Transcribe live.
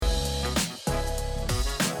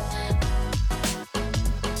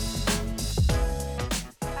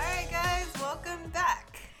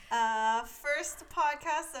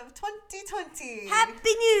2020. Happy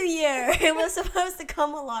New Year! It was supposed to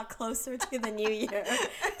come a lot closer to the New Year,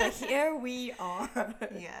 but here we are.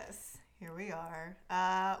 Yes, here we are.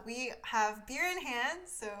 We have beer in hand,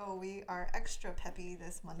 so we are extra peppy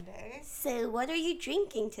this Monday. So, what are you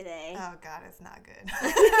drinking today? Oh God, it's not good.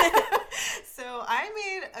 So I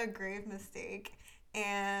made a grave mistake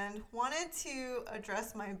and wanted to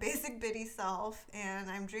address my basic bitty self, and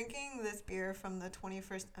I'm drinking this beer from the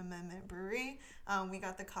 21st Amendment Brewery. We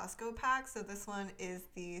got the Costco pack, so this one is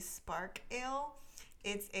the Spark Ale.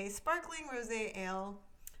 It's a sparkling rosé ale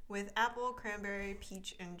with apple, cranberry,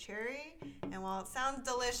 peach, and cherry. And while it sounds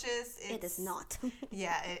delicious, It is not.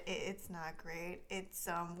 yeah, it's not great. It's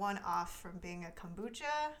one off from being a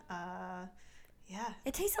kombucha. Yeah.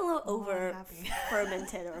 It tastes a little Oh, I'm over happy.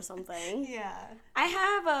 fermented or something. Yeah. I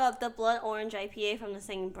have the Blood Orange IPA from the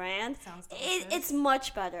same brand. Sounds delicious. It's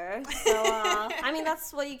much better. So, I mean,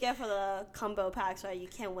 that's what you get for the combo packs, right? You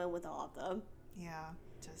can't win with all of them. Yeah,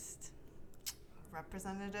 just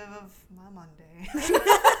representative of my Monday.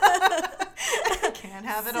 Can't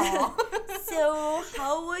have it all. So,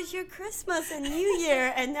 how was your Christmas and New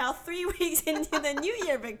Year? And now 3 weeks into the New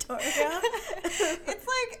Year, Victoria. It's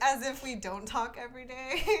like as if we don't talk every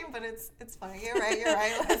day, but it's funny. You're right.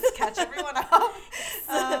 Let's catch everyone up.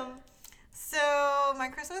 So my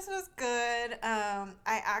Christmas was good. I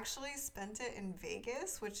actually spent it in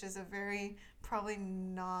Vegas, which is a very probably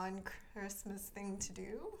non-Christmas thing to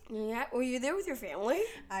do. Yeah, were you there with your family?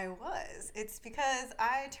 I was. It's because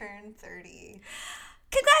I turned 30.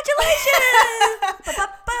 Congratulations!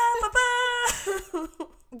 Ba-ba-ba-ba-ba.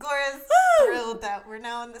 Glora's thrilled that we're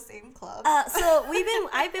now in the same club. So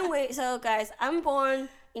I've been waiting. So guys, I'm born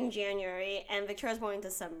in January and Victoria's born in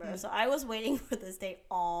December. So I was waiting for this day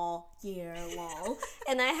all year long.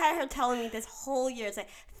 And I had her telling me this whole year, it's like,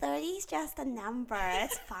 30 is just a number.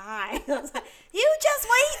 It's fine. I was like, you just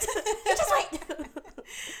wait. You just wait.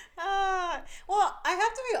 Well, I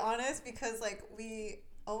have to be honest because like we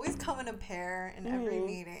always come in a pair in every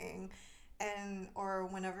meeting or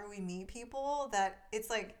whenever we meet people, that it's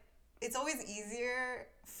like it's always easier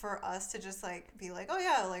for us to just like be like, oh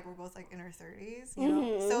yeah, like we're both like in our 30s, you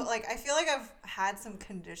know. So like I feel like I've had some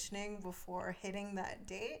conditioning before hitting that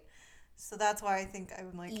date. So that's why I think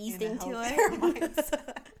I'm like eased in a into healthier it.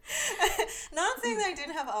 mindset. Not saying that I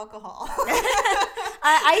didn't have alcohol.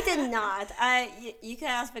 I did not. You can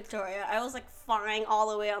ask Victoria. I was like fine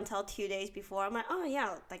all the way until 2 days before. I'm like, oh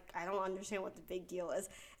yeah, like I don't understand what the big deal is.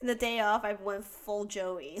 And the day off, I went full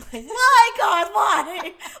Joey. Like, my God,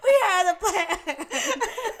 why? We had a plan.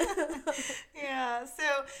 Yeah.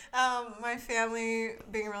 So my family,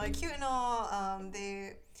 being really cute and all,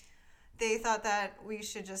 they thought that we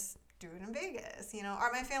should just do it in Vegas. You know,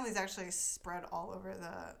 my family's actually spread all over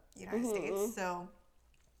the United States, so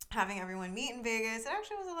having everyone meet in Vegas, it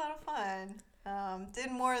actually was a lot of fun. Did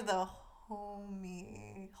more of the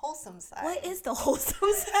wholesome side. What is the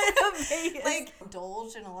wholesome side of Vegas? Like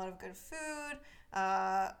indulged in a lot of good food.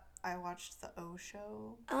 I watched the O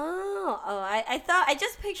Show. I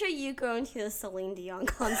just picture you going to the Celine Dion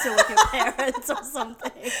concert with your parents or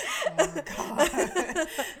something. Oh God.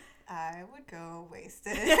 I would go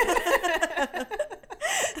wasted.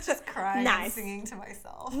 Just crying and singing to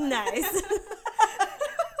myself. Nice.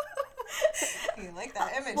 You like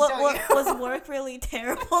that image, don't you? Was work really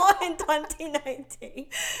terrible in 2019?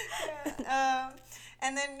 Yeah.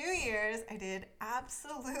 And then New Year's, I did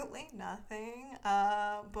absolutely nothing.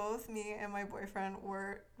 Both me and my boyfriend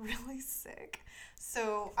were really sick.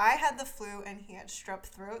 So I had the flu and he had strep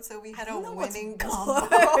throat, so we had a winning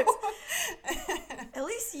combo. At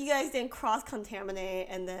least you guys didn't cross-contaminate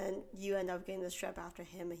and then you end up getting the strep after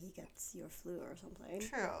him and he gets your flu or something.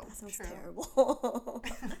 True. That sounds true. terrible.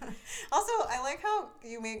 Also, I like how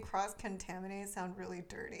you made cross-contaminate sound really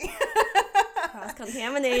dirty.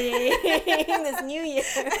 Cross-contaminating this New Year.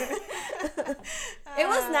 It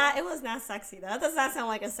was not sexy though. That does not sound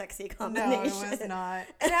like a sexy combination. No, it was not.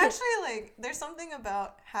 And actually, like, there's something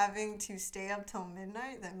about having to stay up till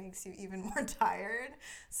midnight that makes you even more tired.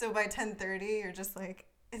 So by 10:30, you're just like,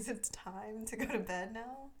 is it time to go to bed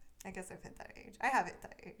now? I guess I've hit that age. I have hit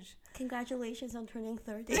that age. Congratulations on turning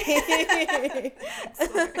 30.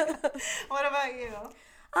 What about you?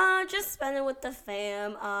 Just spending with the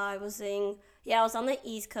fam. I was on the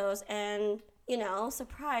East Coast and, you know,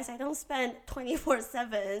 surprise, I don't spend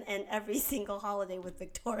 24/7 and every single holiday with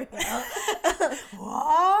Victoria.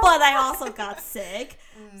 What? But I also got sick.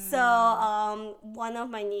 So, one of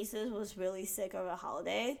my nieces was really sick over the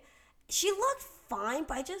holiday. She looked fine,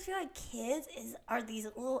 but I just feel like kids are these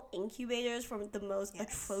little incubators from the most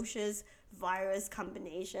atrocious virus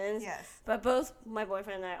combinations. Yes. But both my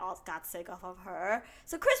boyfriend and I all got sick off of her.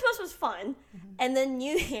 So Christmas was fun. And then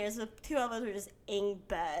New Year's, the two of us were just in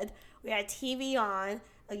bed. We had TV on,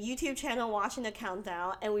 a YouTube channel watching the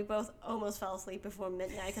countdown, and we both almost fell asleep before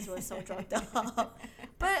midnight because we were so drugged up.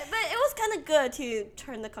 But it was kind of good to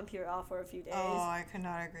turn the computer off for a few days. Oh, I could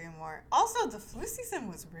not agree more. Also, the flu season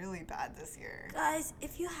was really bad this year. Guys,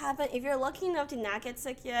 if you're lucky enough to not get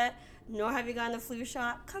sick yet, nor have you gotten the flu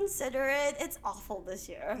shot, consider it. It's awful this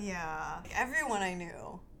year. Yeah. Everyone I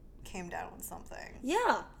knew came down with something.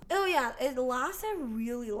 Yeah. Oh, yeah. It lasted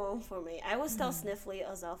really long for me. I was still sniffly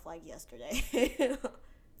as of, like, yesterday.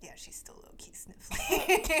 Yeah, she's still low-key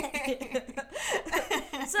sniffly.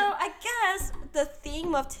 So I guess the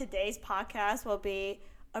theme of today's podcast will be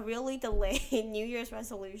a really delayed New Year's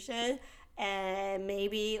resolution, and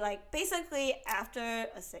maybe like basically after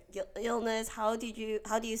a sick illness, how do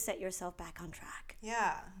you set yourself back on track?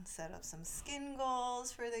 Yeah, set up some skin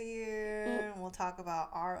goals for the year. We'll talk about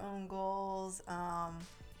our own goals.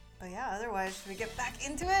 But yeah, otherwise, should we get back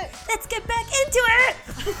into it? Let's get back into it.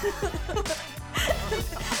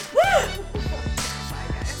 Woo! Bye,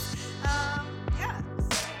 guys. Yeah.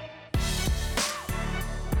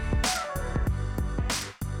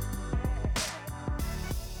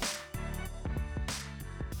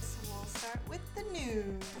 So we'll start with the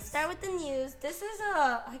news. Let's start with the news. This is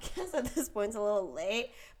I guess at this point it's a little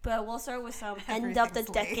late, but we'll start with some end of the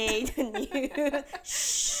decade news.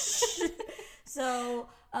 Shh. So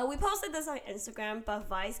we posted this on Instagram, but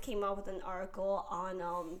Vice came out with an article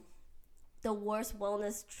on the worst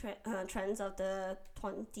wellness trends of the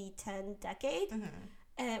 2010 decade.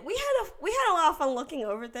 And we had a lot of fun looking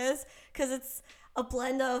over this because it's a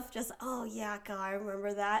blend of just, oh yeah, God, I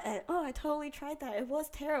remember that, and oh, I totally tried that, it was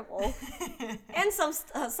terrible. And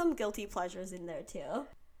some guilty pleasures in there too. All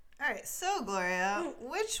right, so Gloria,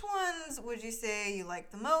 which ones would you say you like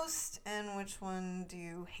the most, and which one do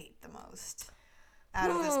you hate the most out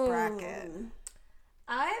of this bracket?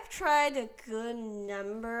 I've tried a good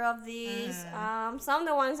number of these. Some of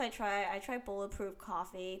the ones I tried Bulletproof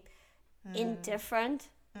Coffee. Indifferent.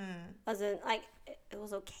 As in, like, it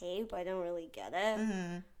was okay, but I don't really get it.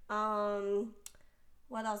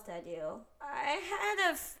 What else did I do? I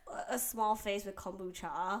had a small phase with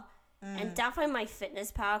kombucha. And definitely my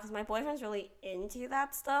fitness pal, because my boyfriend's really into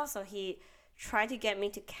that stuff, so he tried to get me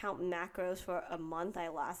to count macros for a month. I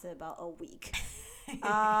lasted about a week.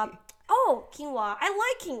 Quinoa. I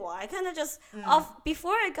like quinoa. I kind of just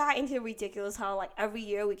before I got into ridiculous how like every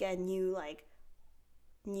year we get a new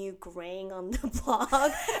grain on the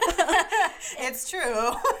blog. It's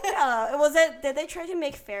true. Yeah, did they try to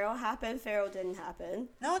make farro happen? Farro didn't happen.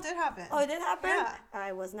 No, it did happen. Oh, it did happen? Yeah.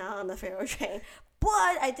 I was not on the farro train.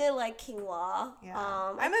 But I did like quinoa. Yeah.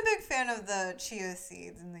 I'm a big fan of the chia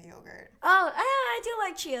seeds in the yogurt. Oh, I do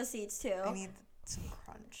like chia seeds too. I need some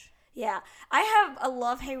crunch. Yeah, I have a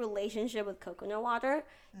love-hate relationship with coconut water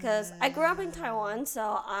because I grew up in Taiwan, so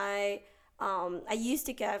I used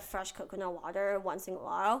to get fresh coconut water once in a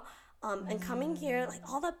while. And coming here, like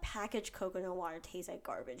all the packaged coconut water tastes like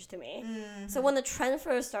garbage to me. So when the trend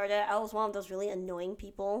first started, I was one of those really annoying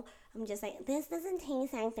people. I'm just like, this doesn't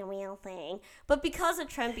taste like the real thing. But because the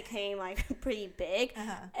trend became like pretty big,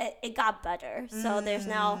 it got better. So there's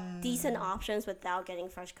now decent options without getting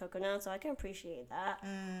fresh coconut. So I can appreciate that.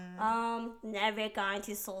 Never got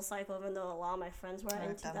into SoulCycle, even though a lot of my friends were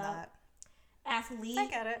into that. Athlete. I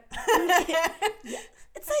get it. Yeah.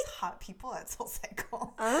 It's like hot people at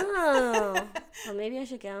SoulCycle. Oh, well, maybe I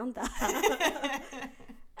should get on that.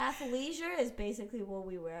 Athleisure is basically what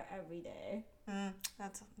we wear every day.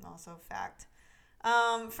 That's also a fact.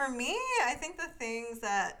 For me, I think the things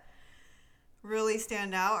that really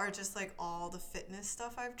stand out are just like all the fitness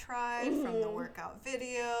stuff I've tried, from the workout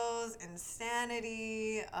videos,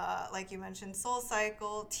 Insanity, like you mentioned,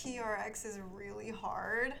 SoulCycle. TRX is really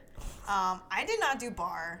hard. I did not do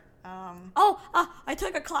bar. I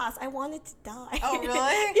took a class. I wanted to die. Oh, really?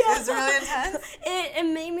 Yeah. It was really intense? It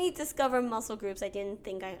made me discover muscle groups I didn't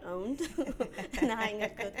think I owned. Not in a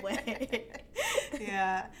good way.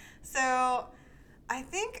 Yeah. So I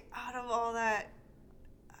think out of all that,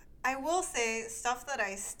 I will say stuff that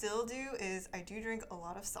I still do is I do drink a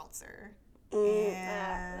lot of seltzer.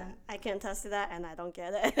 And I can attest to that, and I don't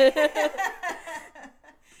get it.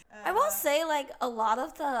 I will say, like, a lot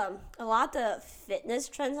of the fitness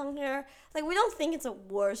trends on here, like, we don't think it's a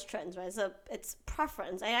worse trend, right? It's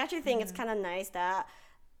preference. I actually think it's kind of nice that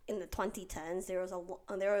in the 2010s there was a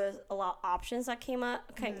lot of options that came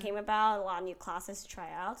about, a lot of new classes to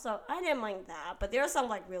try out. So I didn't mind that, but there are some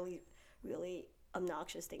like really, really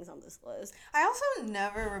obnoxious things on this list. I also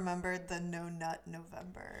never remembered the No Nut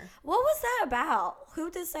November. What was that about?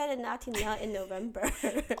 Who decided not to nut in November?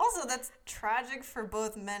 Also, that's tragic for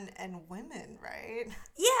both men and women, right?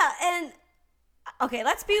 Yeah, and okay,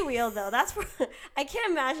 let's be real though. I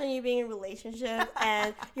can't imagine you being in a relationship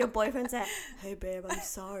and your boyfriend said, "Hey babe, I'm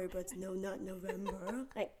sorry, but it's No Nut November."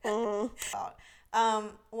 Like,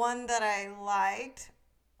 One that I liked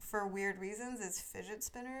for weird reasons is fidget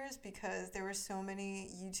spinners, because there were so many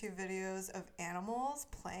YouTube videos of animals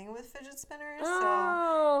playing with fidget spinners.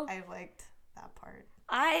 Oh. So I liked that part.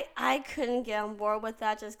 I couldn't get on board with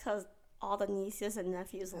that just because all the nieces and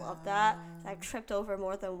nephews love that. I've tripped over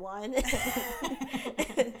more than one.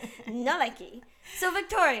 Not lucky. So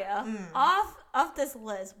Victoria, off of this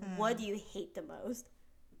list, what do you hate the most?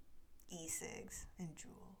 E-cigs and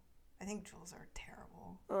Juul. I think Juuls are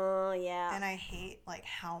terrible. Oh, yeah. And I hate like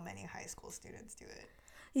how many high school students do it.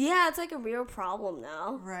 Yeah, it's like a real problem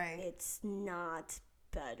now. Right. It's not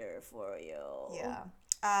better for you. Yeah.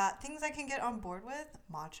 Things I can get on board with,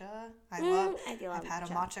 matcha. I've had a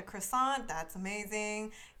matcha croissant. That's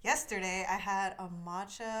amazing. Yesterday, I had a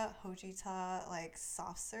matcha hojita like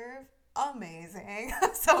soft serve. Amazing.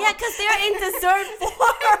 So yeah, because they're in dessert form.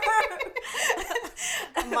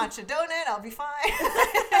 Matcha donut, I'll be fine.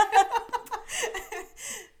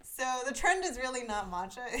 So the trend is really not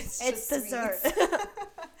matcha. It's dessert.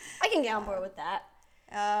 I can get on board with that.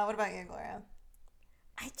 What about you, Gloria?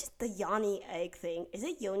 The yoni egg thing. Is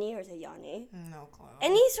it yoni or is it yoni? No clue.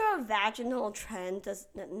 Any sort of vaginal trend,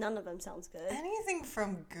 none of them sounds good. Anything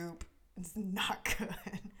from Goop is not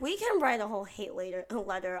good. We can write a whole hate letter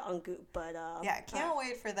on Goop, but yeah, can't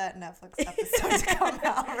wait for that Netflix episode to come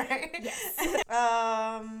out, right? Yes.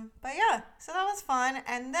 But yeah, so that was fun,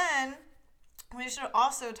 and then we should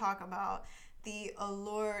also talk about the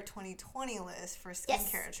Allure 2020 list for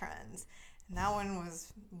skincare trends. And that one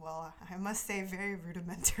was, well, I must say, very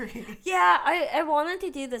rudimentary. Yeah, I wanted to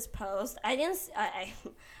do this post. I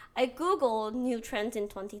googled new trends in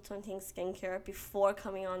 2020 in skincare before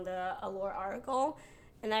coming on the Allure article,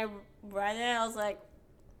 and I read it. I was like,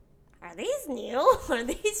 "Are these new? Are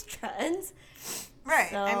these trends?"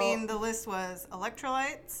 Right. So, I mean, the list was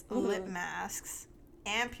electrolytes, lip masks,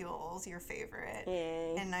 ampules, your favorite,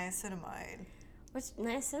 and niacinamide. Which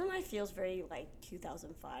niacinamide feels very like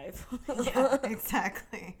 2005. Yeah,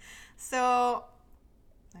 exactly. So,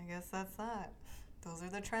 I guess that's that. Those are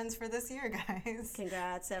the trends for this year, guys.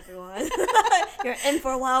 Congrats, everyone. You're in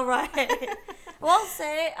for a wild ride. We'll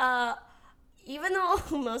say, even though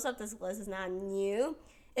most of this list is not new,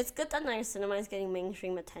 it's good that niacinamide is getting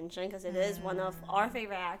mainstream attention because it is one of our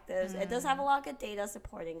favorite actives. It does have a lot of good data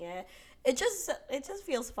supporting it. It just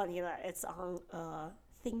feels funny that it's on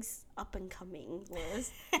things up and coming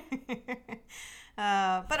list.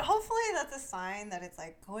 But hopefully that's a sign that it's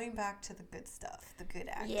like going back to the good stuff, the good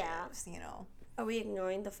actives, Yeah. you know. Are we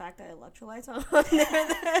ignoring the fact that electrolytes are on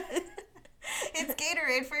there? It's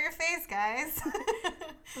Gatorade for your face, guys.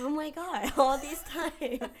 Oh my god, all these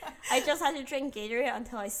time. I just had to drink Gatorade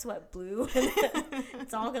until I sweat blue.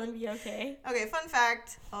 It's all gonna be okay. Okay, fun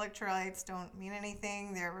fact, electrolytes don't mean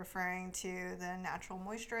anything. They're referring to the natural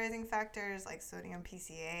moisturizing factors like sodium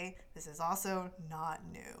PCA. This is also not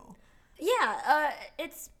new. Yeah,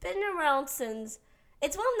 it's been around since...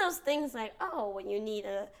 It's one of those things like, when you need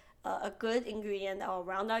a good ingredient that will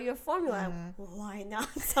round out your formula, why not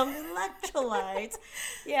some electrolytes?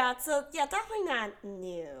 Definitely not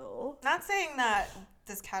new. Not saying that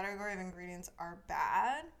this category of ingredients are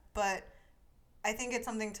bad, but I think it's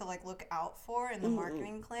something to like look out for in the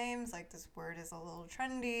marketing claims. Like, this word is a little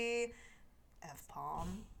trendy,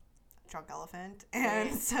 F-palm, drunk elephant,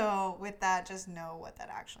 and so with that, just know what that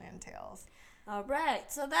actually entails. All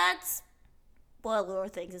right, so that's what Allure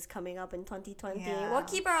thinks is coming up in 2020. Yeah. We'll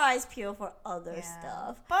keep our eyes peeled for other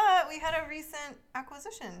stuff. But we had a recent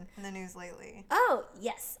acquisition in the news lately. Oh,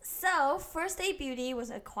 yes. So, First Aid Beauty was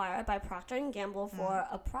acquired by Procter & Gamble for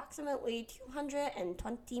approximately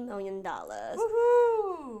 $220 million.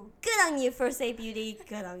 Woohoo! Good on you, First Aid Beauty.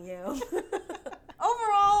 Good on you.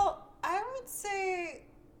 Overall, I would say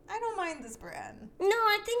I don't mind this brand. No,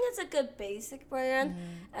 I think it's a good basic brand,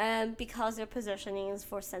 because their positioning is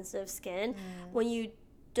for sensitive skin. When you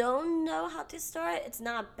don't know how to start, it's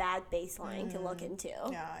not a bad baseline to look into.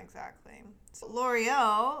 Yeah, exactly. So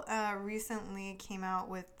L'Oreal recently came out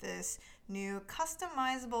with this new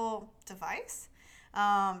customizable device.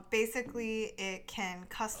 Basically, it can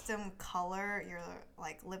custom color your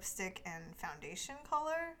like lipstick and foundation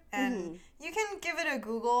color, and you can give it a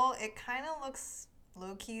Google. It kind of looks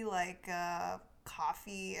low-key like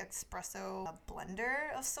coffee espresso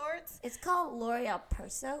blender of sorts. It's called L'Oreal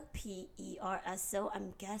Perso, Perso.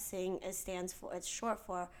 I'm guessing it's short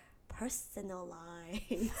for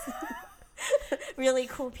personalized. Really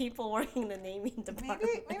cool people working the naming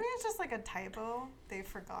department. Maybe it's just like a typo. They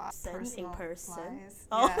forgot personalized.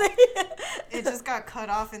 Oh, yeah. It just got cut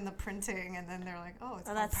off in the printing, and then they're like, "Oh, it's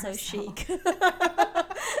that's Perso." so chic.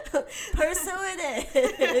 Perso it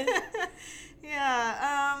is.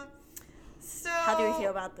 Yeah. So. How do you feel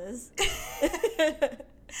about this?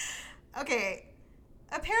 Okay.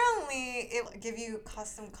 Apparently, it will give you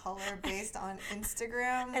custom color based on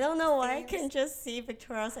Instagram. I don't know why I can just see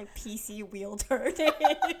Victoria's like PC wheel turning.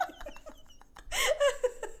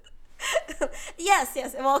 Yes,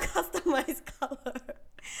 it will customize color.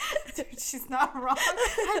 Dude, she's not wrong.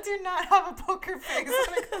 I do not have a poker face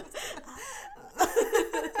when it comes to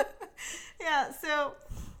that. Yeah, so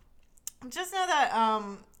just know that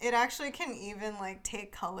it actually can even like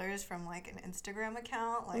take colors from like an Instagram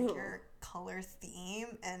account, like your color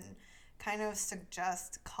theme, and kind of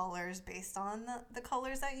suggest colors based on the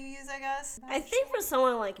colors that you use, I guess. I think for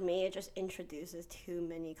someone like me, it just introduces too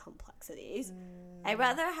many complexities. I'd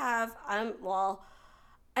rather have,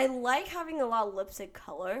 I like having a lot of lipstick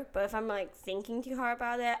color, but if I'm like thinking too hard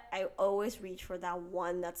about it, I always reach for that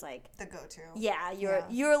one that's like the go-to. Yeah,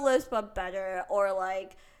 your lips but better, or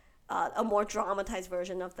like a more dramatized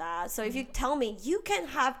version of that. So if you tell me you can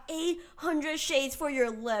have 800 shades for your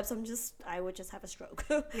lips, I would just have a stroke.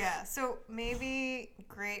 Yeah, so maybe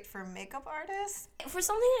great for makeup artists. For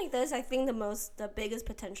something like this, I think the biggest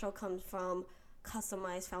potential comes from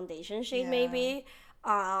customized foundation shade, maybe.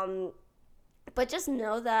 But just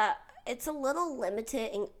know that it's a little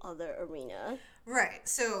limited in other arenas. Right.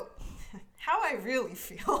 So how I really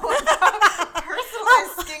feel about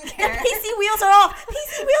personalized skincare. The PC wheels are off.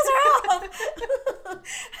 PC wheels are off.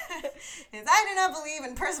 Is I do not believe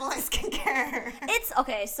in personalized skincare. It's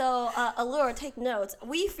okay. So, Allure, take notes.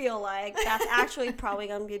 We feel like that's actually probably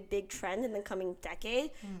going to be a big trend in the coming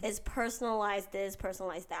decade. Is personalize this,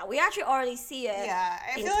 personalize that. We actually already see it. Yeah,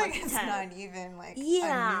 I feel like it's not even like a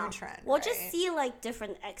new trend. We'll just see like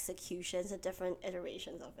different executions and different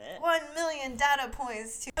iterations of it. 1 million data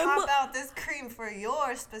points to pop out this cream for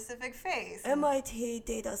your specific face. MIT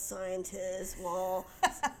data scientists will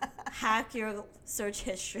hack your search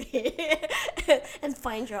history and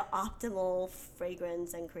find your optimal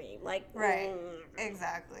fragrance and cream.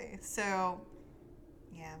 Exactly. So,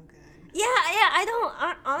 yeah, I'm good. Yeah. I don't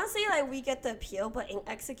honestly like. We get the appeal, but in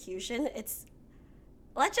execution, it's.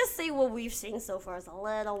 Let's just say what we've seen so far is a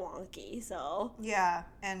little wonky. So yeah,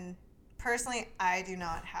 and personally, I do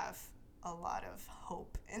not have a lot of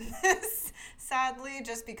hope in this, sadly,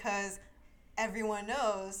 just because everyone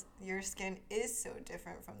knows your skin is so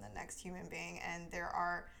different from the next human being, and there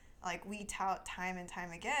are, like, we tout time and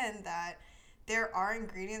time again that there are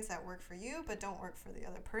ingredients that work for you but don't work for the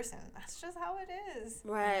other person. That's just how it is.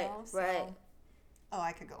 Right. Oh,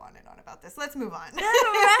 I could go on and on about this. Let's move on. All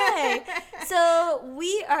right. So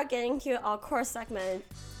we are getting to our core segment.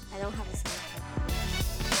 I don't have a segment.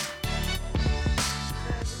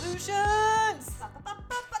 Resolutions!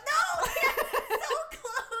 No! So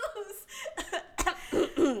close!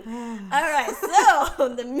 All right, so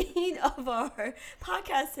the meat of our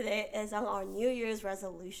podcast today is on our New Year's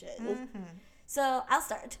resolution. So I'll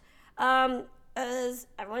start. As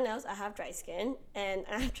everyone knows, I have dry skin, and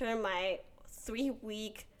after my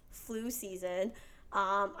 3-week flu season,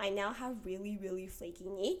 I now have really, really flaky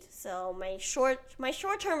meat. So my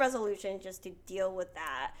short-term resolution is just to deal with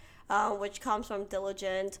that, which comes from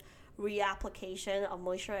diligent reapplication of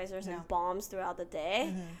moisturizers and balms throughout the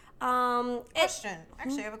day. Question.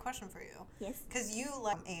 Actually, I have a question for you. Yes. Because you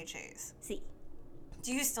like AHAs. See.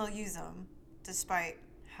 Do you still use them despite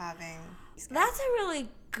having... That's a really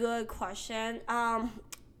good question.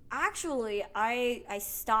 Actually, I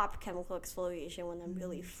stop chemical exfoliation when I'm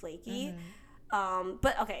really flaky.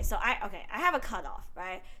 But okay, so I have a cutoff,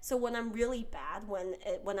 right? So when I'm really bad, when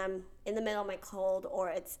I'm in the middle of my cold or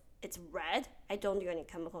it's red, I don't do any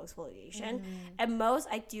chemical exfoliation. At most,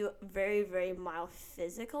 I do very, very mild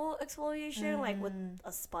physical exfoliation, like with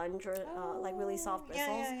a sponge or like really soft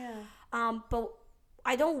bristles. But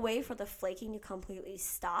I don't wait for the flaking to completely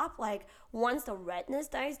stop. Like, once the redness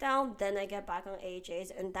dies down, then I get back on AHAs,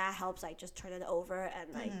 and that helps, like, just turn it over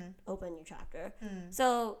and, like, open a new chapter.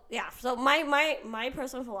 So, yeah. So, my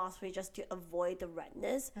personal philosophy is just to avoid the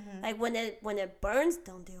redness. Like, when it burns,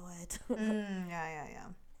 don't do it.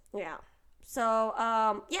 Yeah. So,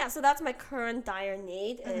 so that's my current dire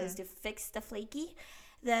need is to fix the flaky.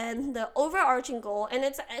 Then the overarching goal, and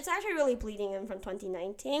it's actually really bleeding in from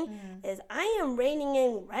 2019, is I am reining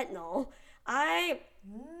in retinol.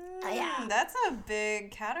 Yeah. That's a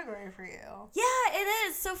big category for you. Yeah, it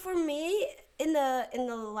is. So for me, in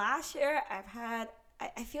the last year,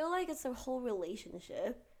 I feel like it's a whole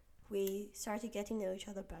relationship. We started getting to know each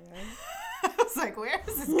other better. I was like, where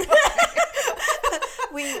is this going?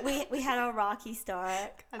 we had our rocky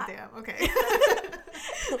start. God damn, okay.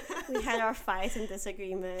 We had our fights and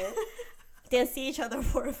disagreement. Didn't see each other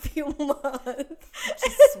for a few months.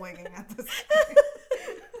 Just swinging at this point.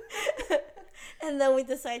 And then we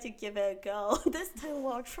decided to give it a go. This time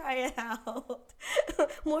we'll try it out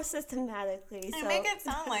more systematically. You make it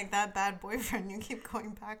sound like that bad boyfriend you keep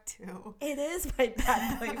going back to. It is my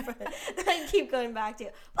bad boyfriend that I keep going back to.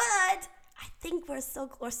 But I think we're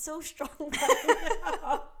so strong right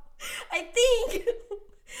now. I think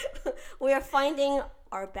we are finding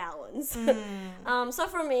our balance. So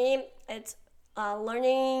for me, it's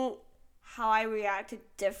learning how I react to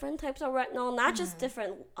different types of retinol, not just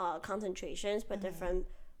different concentrations, but different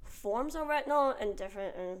forms of retinol and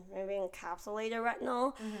different maybe encapsulated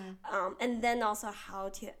retinol, and then also how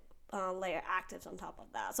to layer actives on top of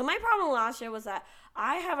that. So my problem last year was that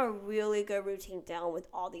I have a really good routine down with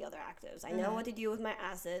all the other actives. I know what to do with my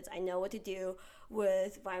acids. I know what to do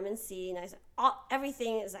with vitamin C. And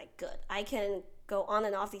everything is like good. I can go on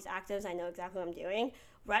and off these actives. I know exactly what I'm doing.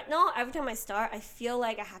 Retinol, every time I start, I feel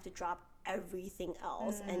like I have to drop everything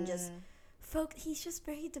else and just he's just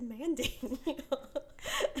very demanding.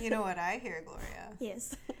 You know what I hear, Gloria?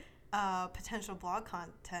 Yes. Potential blog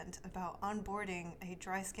content about onboarding a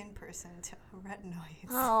dry skin person to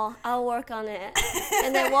retinoids. Oh, I'll work on it.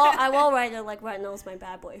 And then I will write it like retinol's my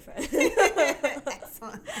bad boyfriend.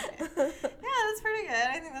 Excellent. Yeah, that's pretty good.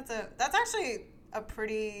 I think that's actually a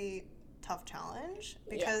pretty tough challenge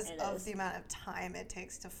because of the amount of time it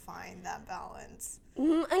takes to find that balance.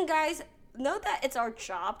 And guys, know that it's our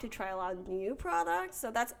job to try a lot of new products, so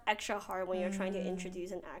that's extra hard when you're trying to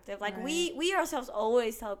introduce an active. Like we ourselves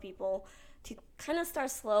always tell people to kind of start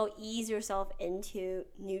slow, ease yourself into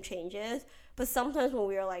new changes. But sometimes when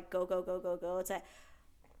we are like go, it's like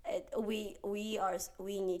we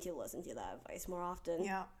need to listen to that advice more often.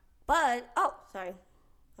 Yeah. But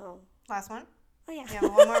last one. Oh yeah. You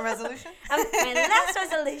have one more resolution? My last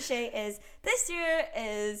resolution is this year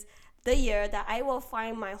is the year that I will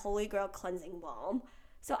find my holy grail cleansing balm.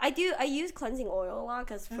 So I use cleansing oil a lot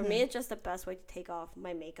because for me it's just the best way to take off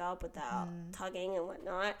my makeup without tugging and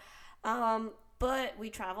whatnot. But we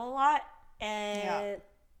travel a lot, and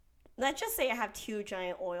let's just say I have 2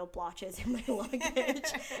 giant oil blotches in my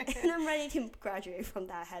luggage, and I'm ready to graduate from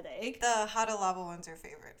that headache. The Hada Labo one's your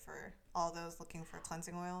favorite for all those looking for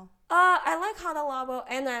cleansing oil? I like Hada Labo,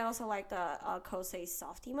 and I also like the Kosei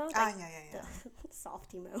Softimo. Yeah. The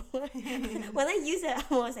Softimo. When I use it,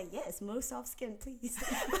 I'm always like, yes, more soft skin, please.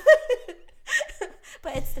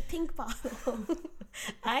 But it's the pink bottle.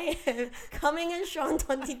 I am coming in strong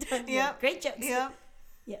 2020. Yep. Great jokes. Yep.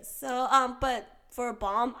 Yes. So, but for a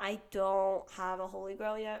balm, I don't have a holy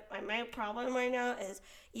grail yet. My problem right now is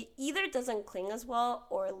it either doesn't cling as well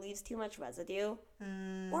or it leaves too much residue,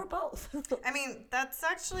 or both. I mean, that's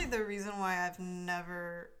actually the reason why I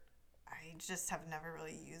just have never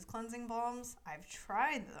really used cleansing balms. I've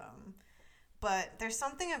tried them, but there's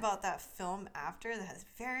something about that film after that is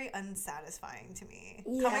very unsatisfying to me.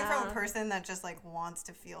 Yeah. Coming from a person that just like wants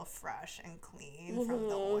to feel fresh and clean from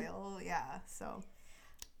the oil. Yeah. So,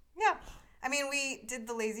 yeah. I mean, we did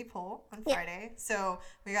the lazy poll on Friday, so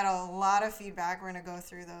we got a lot of feedback. We're going to go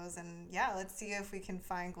through those, and let's see if we can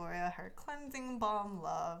find Gloria her cleansing balm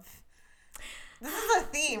love. This is a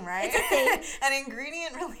theme, right? It's a theme. An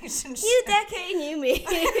ingredient relationship. New decade, new me.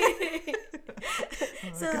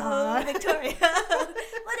 God. Victoria,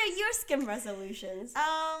 what are your skin resolutions?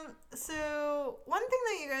 So one thing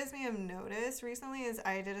that you guys may have noticed recently is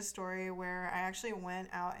I did a story where I actually went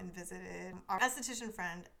out and visited our esthetician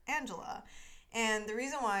friend, Angela. And the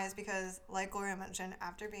reason why is because, like Gloria mentioned,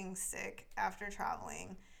 after being sick, after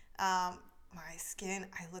traveling, my skin,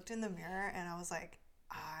 I looked in the mirror and I was like,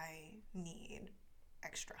 I need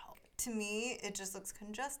extra help. To me, it just looks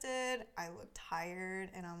congested. I look tired,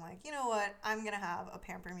 and I'm like, you know what? I'm going to have a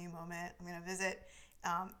pamper me moment. I'm going to visit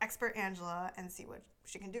expert Angela and see what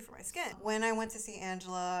she can do for my skin. When I went to see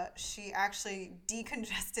Angela, she actually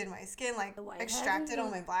decongested my skin, like extracted all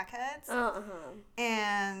my blackheads.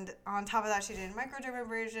 And on top of that, she did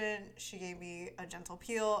microdermabrasion. She gave me a gentle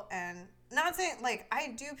peel, and not saying, like,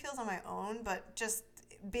 I do peels on my own, but just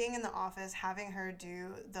being in the office, having her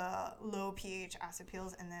do the low pH acid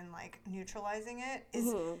peels and then like neutralizing it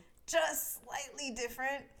is just slightly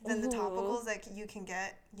different than the topicals that you can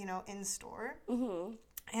get, in store.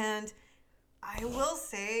 And I will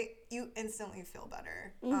say you instantly feel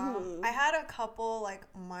better. Mm-hmm. I had a couple like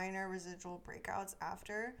minor residual breakouts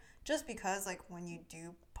after, just because like when you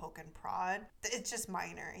do poke and prod, it's just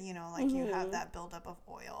minor, you know, like you have that buildup of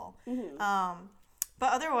oil.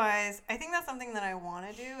 But otherwise, I think that's something that I want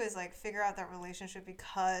to do is like figure out that relationship,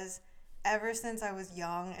 because ever since I was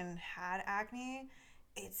young and had acne,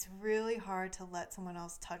 it's really hard to let someone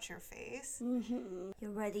else touch your face.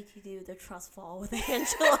 You're ready to do the trust fall with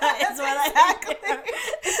Angela. That's exactly.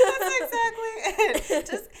 That's exactly it.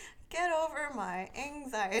 Just get over my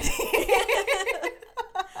anxiety.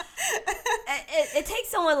 It takes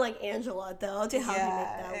someone like Angela though to help you make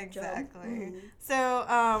that exactly. jump.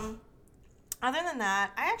 So, other than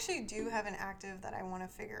that, I actually do have an active that I want to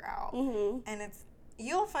figure out, and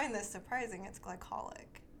you'll find this surprising. It's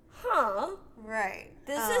glycolic. Huh. Right.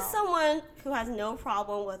 This is someone who has no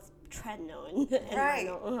problem with tretinoin. Right.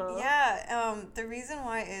 Yeah. The reason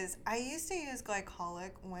why is I used to use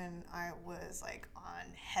glycolic when I was like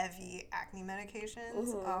on heavy acne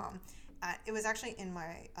medications. It was actually in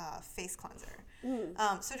my face cleanser.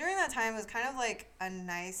 So during that time, it was kind of like a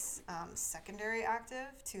nice secondary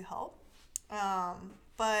active to help.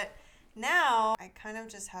 But now I kind of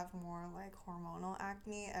just have more like hormonal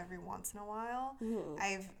acne every once in a while.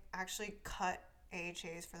 I've actually cut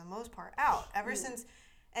AHAs for the most part out ever since,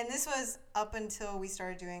 and this was up until we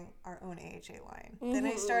started doing our own AHA line. Then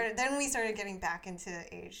we started getting back into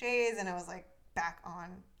AHAs, and I was like back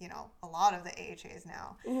on, you know, a lot of the AHAs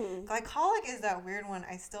now. Glycolic is that weird one.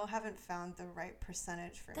 I still haven't found the right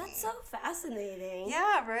percentage for me. That's so fascinating.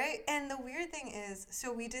 Yeah, right? And the weird thing is,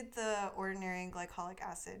 so we did the ordinary glycolic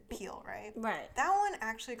acid peel, right? Right. That one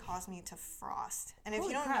actually caused me to frost. And if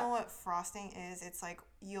Holy you don't crap. know what frosting is, it's like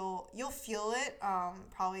you'll feel it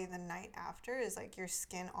probably the night after, is like your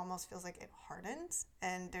skin almost feels like it hardens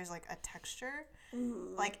and there's like a texture.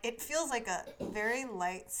 Like it feels like a very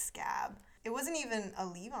light scab. It wasn't even a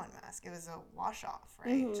leave-on mask. It was a wash-off,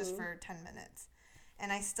 right? Just for 10 minutes.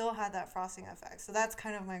 And I still had that frosting effect. So that's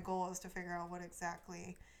kind of my goal, is to figure out what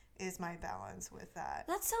exactly is my balance with that.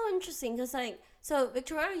 That's so interesting because, like, so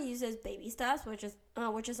Victoria uses baby steps, which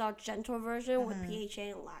is our gentle version with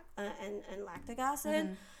PHA and lactic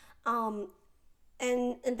acid,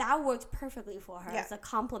 and that works perfectly for her as a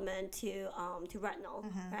complement to retinol,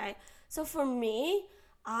 right? So for me,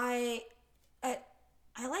 I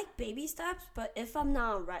like baby steps, but if I'm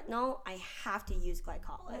not on retinol, I have to use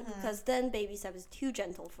glycolic because then baby steps is too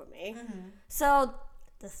gentle for me. So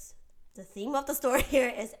the theme of the story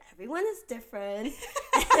here is everyone is different.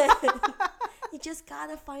 You just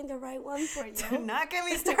gotta find the right one for you. Do not get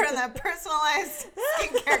me started on that personalized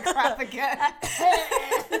skincare crap again.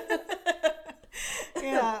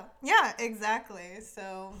 Yeah, exactly.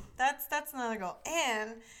 So that's another goal.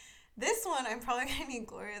 And this one, I'm probably gonna need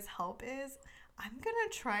Gloria's help. Is I'm gonna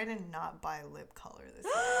try to not buy lip color this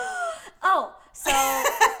year. Oh, so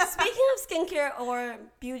speaking of skincare or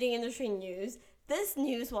beauty industry news, this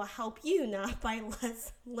news will help you not buy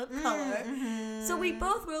less lip color. So we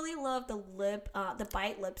both really love the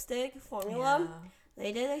Bite lipstick formula. Yeah.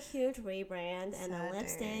 They did a huge rebrand, and the Sad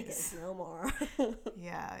lipstick days. is no more.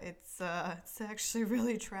 Yeah, it's actually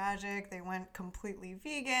really tragic. They went completely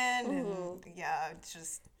vegan, and yeah, it's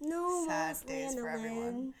just No sad more days for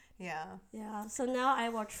everyone. lanolin. Yeah. Yeah, so now I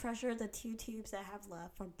will treasure the 2 tubes I have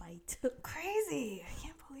left from Bite. Crazy. I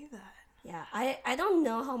can't believe that. Yeah, I don't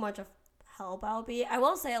know how much of help I'll be. I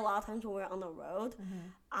will say a lot of times when we're on the road,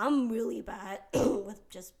 I'm really bad with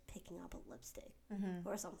just picking up a lipstick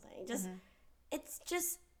or something. It's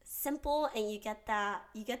just simple, and you get that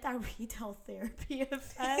retail therapy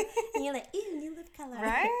effect, and you're like, ew, new lip color.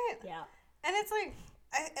 Right? Yeah. And it's like,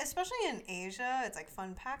 especially in Asia, it's like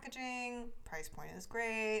fun packaging, price point is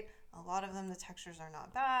great. A lot of them, the textures are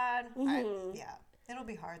not bad. Yeah, it'll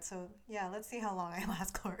be hard. So yeah, let's see how long I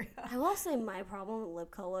last, Gloria. I will say my problem with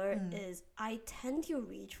lip color is I tend to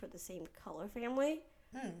reach for the same color family.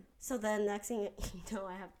 So then next thing you know,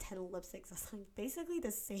 I have 10 lipsticks that's like basically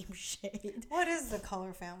the same shade. What is the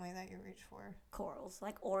color family that you reach for? Corals,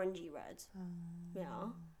 like orangey reds. Yeah.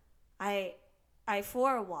 I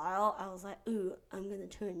for a while I was like, ooh, I'm gonna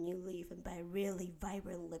turn a new leaf and buy really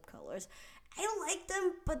vibrant lip colors. I like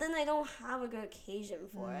them, but then I don't have a good occasion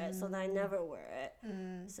for it, so then I never wear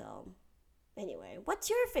it. So anyway, what's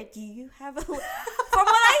your fit? Do you have a... From what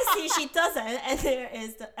I see, she doesn't, and there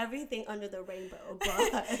is everything under the rainbow. But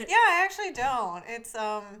Yeah, I actually don't. It's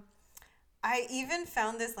I even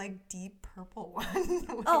found this like deep purple one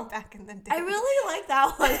way back in the day. I really like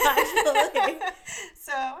that one actually.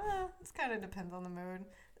 So it kind of depends on the mood.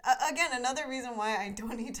 Again, another reason why I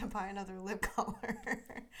don't need to buy another lip color.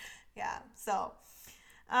 Yeah. So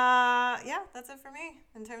Yeah, that's it for me.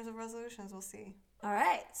 In terms of resolutions, we'll see. All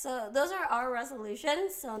right, so those are our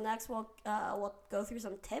resolutions. So next we'll go through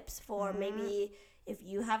some tips for maybe if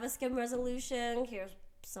you have a skin resolution. Here's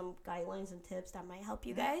some guidelines and tips that might help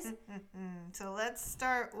you guys. So let's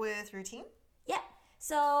start with routine. Yeah.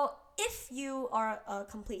 So if you are a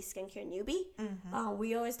complete skincare newbie,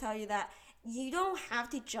 we always tell you that you don't have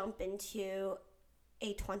to jump into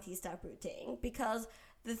a 20-step routine, because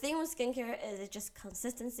the thing with skincare is it's just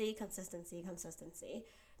consistency.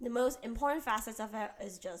 The most important facets of it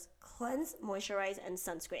is just cleanse, moisturize, and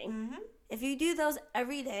sunscreen. If you do those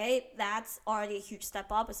every day, that's already a huge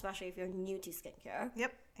step up, especially if you're new to skincare.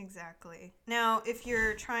 Yep, exactly. Now, if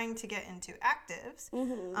you're trying to get into actives,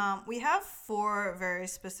 we have 4 very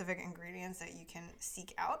specific ingredients that you can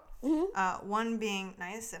seek out. One being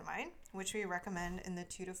niacinamide, which we recommend in the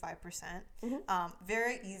 2 to 5%.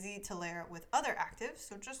 Very easy to layer with other actives,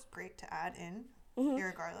 so just great to add in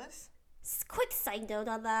irregardless. Quick side note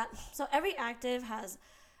on that. So every active has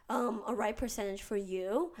a right percentage for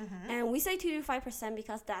you. And we say 2 to 5%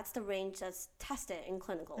 because that's the range that's tested in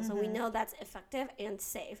clinical. So we know that's effective and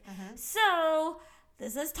safe. So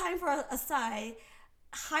this is time for a side.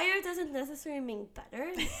 Higher doesn't necessarily mean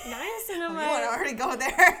better. Niacinamide. You want to already go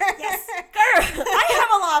there? Yes, girl. I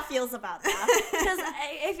have a lot of feels about that, because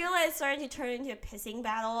I feel like it's starting to turn into a pissing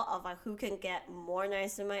battle of like who can get more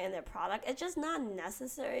niacinamide in their product. It's just not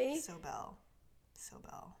necessary. Sobel.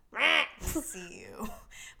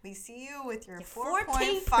 We see you with your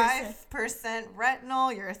 4.5%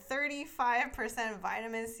 retinol, your 35%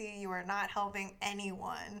 vitamin C. You are not helping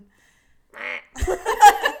anyone.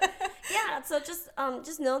 Yeah, so just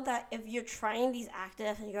know that if you're trying these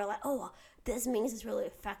actives and you're like, oh, this means it's really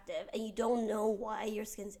effective, and you don't know why your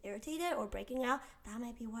skin's irritated or breaking out, that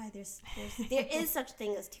might be why there is such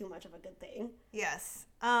thing as too much of a good thing. Yes.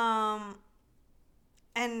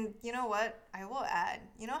 And you know what? I will add,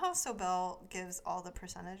 you know how Sobel gives all the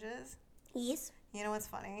percentages? Yes. You know what's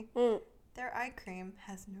funny? Their eye cream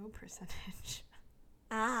has no percentage.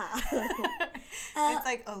 It's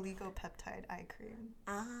like oligopeptide eye cream.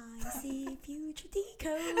 I see future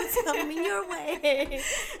decodes coming your way.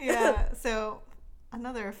 Yeah, so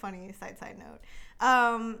another funny side note.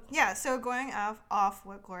 So going off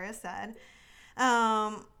what Gloria said,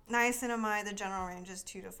 niacinamide, the general range is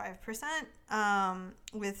 2 to 5%.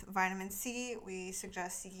 With vitamin C, we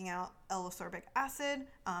suggest seeking out L-ascorbic acid.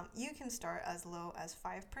 You can start as low as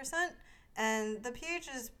 5%, and the pH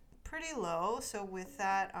is pretty low, so with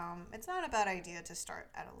that, it's not a bad idea to start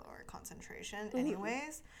at a lower concentration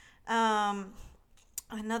anyways.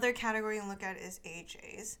 Another category you can look at is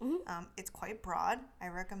AHAs. It's quite broad. I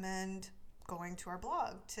recommend going to our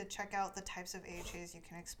blog to check out the types of AHAs you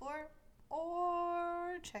can explore,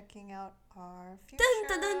 or checking out our future. Dun,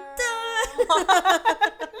 dun, dun, dun.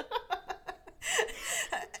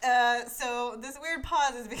 So this weird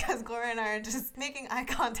pause is because Gloria and I are just making eye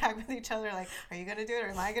contact with each other, like, are you gonna do it or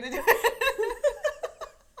am I gonna do it?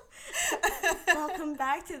 Welcome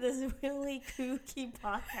back to this really kooky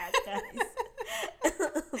podcast, guys.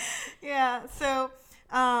 Yeah, so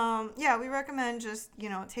we recommend just,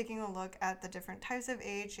 taking a look at the different types of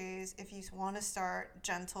AHAs. If you want to start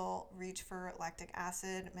gentle, reach for lactic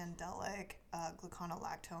acid, mandelic,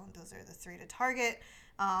 gluconolactone. Those are the 3 to target.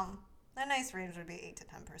 A nice range would be 8 to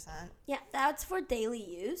 10%. Yeah, that's for daily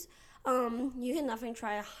use. You can definitely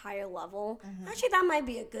try a higher level. Actually, that might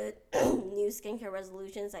be a good new skincare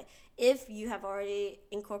resolution. It's like if you have already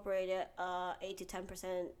incorporated 8 to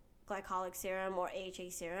 10% glycolic serum or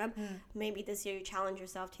AHA serum, maybe this year you challenge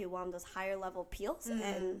yourself to one of those higher level peels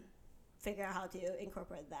and figure out how to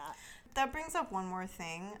incorporate that. That brings up one more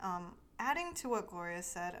thing. Adding to what Gloria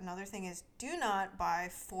said, another thing is do not buy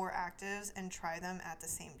 4 actives and try them at the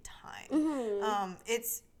same time.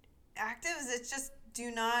 It's just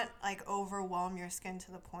do not overwhelm your skin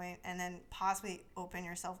to the point and then possibly open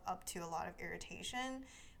yourself up to a lot of irritation,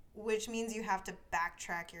 which means you have to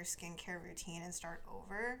backtrack your skincare routine and start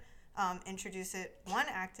over. Introduce it 1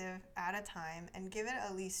 active at a time and give it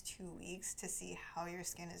at least 2 weeks to see how your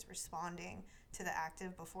skin is responding to the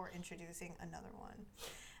active before introducing another one.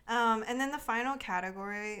 And then the final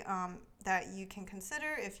category that you can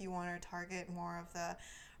consider if you want to target more of the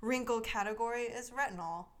wrinkle category is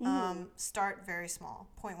retinol. Start very small,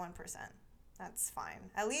 0.1%. That's fine.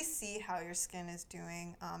 At least see how your skin is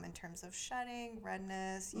doing in terms of shedding,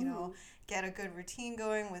 redness, get a good routine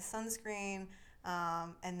going with sunscreen,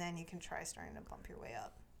 and then you can try starting to bump your way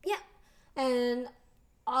up. Yeah. And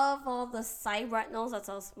of all the side retinols that's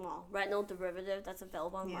a small retinol derivative that's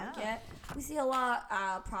available on the market, we see a lot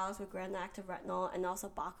of products with Grand Active Retinol and also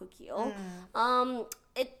Bakuchiol.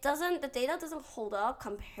 The data doesn't hold up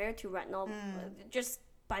compared to retinol just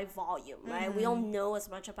by volume, right? We don't know as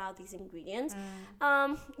much about these ingredients.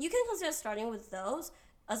 You can consider starting with those,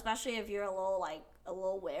 especially if you're a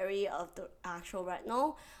little wary of the actual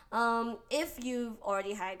retinol. If you've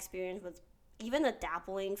already had experience with even a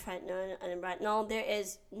dabbling tretinoin and retinol, there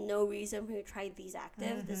is no reason for you to try these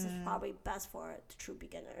active. This is probably best for the true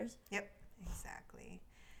beginners. Yep, exactly.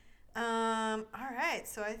 All right,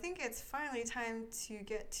 so I think it's finally time to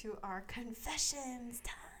get to our confessions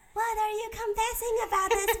time. What are you confessing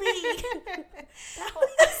about this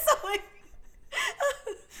week?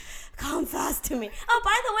 Confess to me. Oh,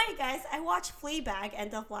 by the way, guys, I watched Fleabag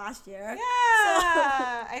end of last year. Yeah.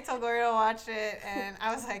 I told Gloria to watch it, and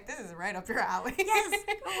I was like, this is right up your alley. Yes,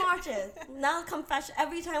 go watch it. Now, confession.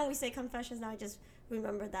 Every time we say confessions, now I just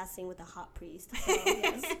remember that scene with the hot priest. So,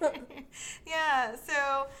 yes. Yeah,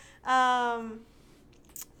 so, all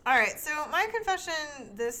right, so my confession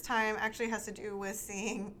this time actually has to do with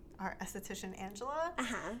seeing our esthetician Angela.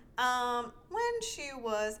 When she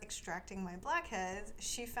was extracting my blackheads,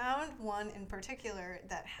 she found one in particular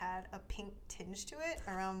that had a pink tinge to it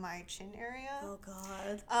around my chin area. Oh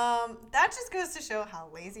God. That just goes to show how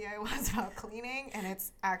lazy I was about cleaning, and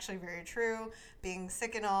it's actually very true. Being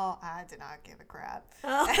sick and all, I did not give a crap.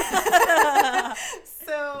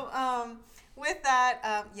 So, with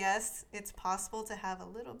that, yes, it's possible to have a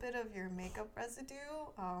little bit of your makeup residue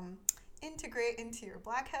integrate into your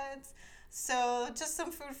blackheads. So just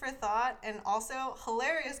some food for thought, and also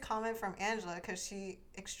hilarious comment from Angela because she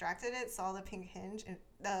extracted it, saw the pink hinge and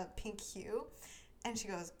the pink hue, and she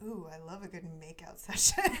goes, "Ooh, I love a good makeout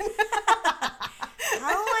session."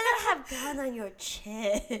 How would it have gone on your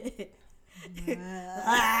chin?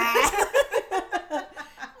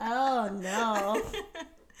 Oh no.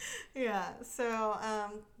 Yeah. So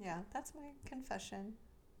yeah, that's my confession,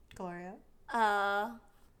 Gloria.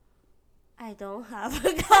 I don't have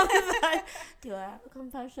a confession. Do I have a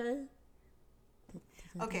confession?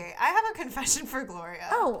 Okay, I have a confession for Gloria.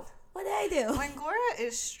 Oh, what did I do? When Gloria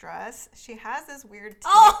is stressed, she has this weird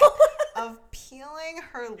tick of peeling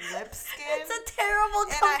her lip skin. It's a terrible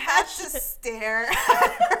confession. And I have to stare at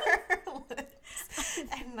her lips.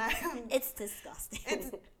 And it's disgusting. It's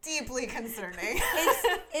deeply concerning.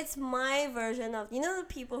 It's my version of, you know, the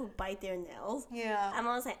people who bite their nails? Yeah. I'm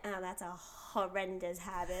always like, oh, that's a horrendous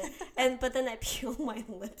habit. But then I peel my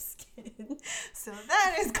lip skin. So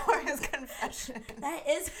that is Gloria's confession. That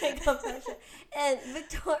is my confession. And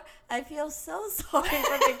Victoria, I feel so sorry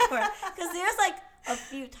for Victoria because there's like a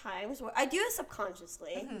few times where I do it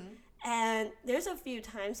subconsciously. And there's a few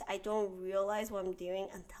times I don't realize what I'm doing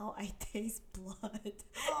until I taste blood.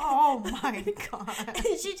 Oh my God.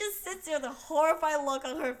 And she just sits there with a horrified look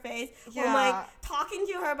on her face. Yeah. I'm like talking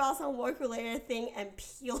to her about some work related thing and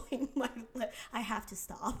peeling my lip. I have to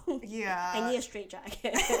stop. Yeah. I need a straight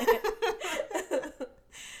jacket.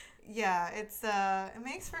 Yeah, it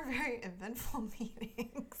makes for very eventful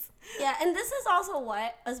meetings. Yeah, and this is also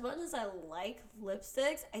why, as much as I like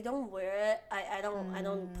lipsticks, I don't wear it. I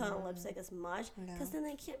don't put on lipstick as much because then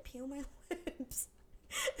I can't peel my lips.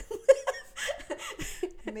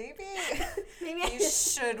 Maybe you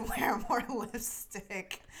should wear more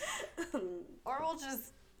lipstick, or we'll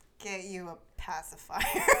just get you a pacifier.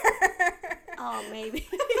 Oh, maybe.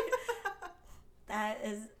 That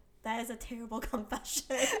is a terrible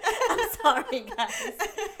confession. I'm sorry, guys.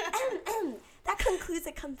 That concludes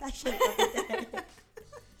the confession of the day.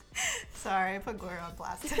 Sorry, I put Gloria on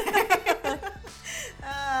blast today.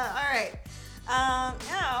 All right.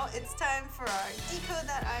 Now it's time for our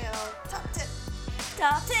Decode.io top tip.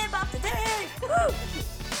 Top tip of the day. Woo!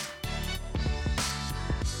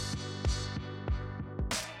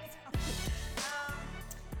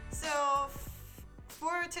 So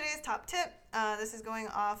for today's top tip, this is going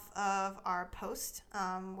off of our post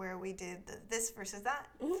where we did the this versus that.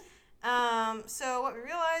 So what we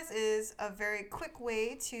realized is a very quick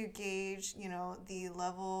way to gauge, the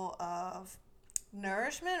level of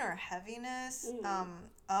nourishment or heaviness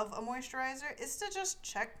of a moisturizer is to just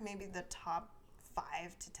check maybe the top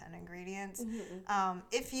 5 to 10 ingredients.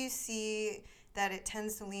 If you see that it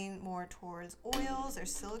tends to lean more towards oils or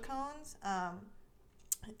silicones,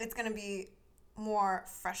 it's going to be more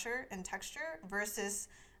fresher in texture versus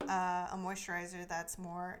a moisturizer that's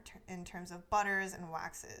more in terms of butters and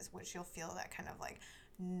waxes, which you'll feel that kind of like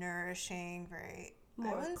nourishing, very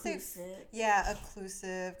more I wouldn't say occlusive.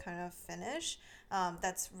 occlusive kind of finish.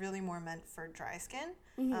 That's really more meant for dry skin.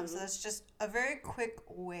 So that's just a very quick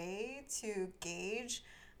way to gauge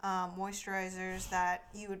moisturizers that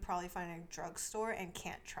you would probably find in a drugstore and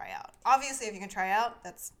can't try out. Obviously, if you can try out,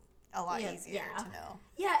 that's a lot easier to know.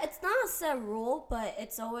 Yeah, it's not a set rule, but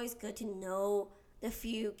it's always good to know the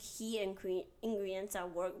few key ingredients that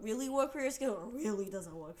really work for your skin or really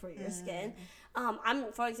doesn't work for your skin.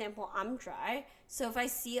 For example, I'm dry, so if I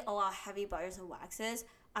see a lot of heavy butters and waxes,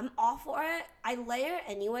 I'm all for it. I layer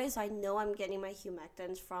anyway, so I know I'm getting my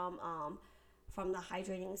humectants from the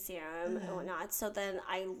hydrating serum and whatnot. So then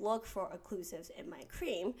I look for occlusives in my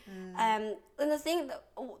cream. And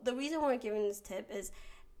the reason we're giving this tip is,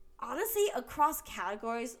 honestly, across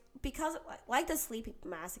categories, because like the sleeping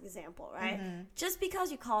mask example, right? Just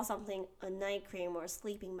because you call something a night cream or a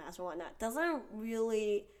sleeping mask or whatnot doesn't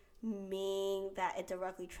really mean that it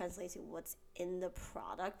directly translates to what's in the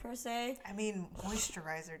product per se. I mean,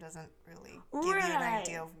 moisturizer doesn't really give you an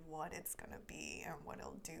idea of what it's going to be and what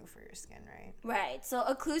it'll do for your skin, right? Right. So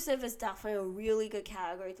occlusive is definitely a really good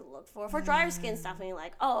category to look for. For drier skin, it's definitely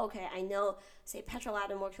like, oh, okay, I know, say,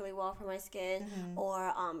 petrolatum works really well for my skin,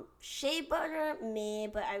 or shea butter,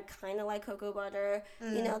 but I kind of like cocoa butter.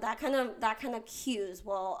 You know, that kind of cues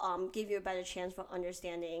will give you a better chance for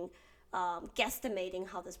understanding, guesstimating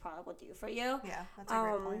how this product will do for you. Yeah, that's a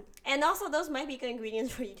great point. And also, those might be good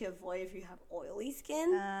ingredients for you to avoid if you have oily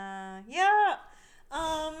skin. That's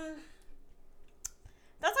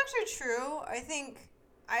actually true. I think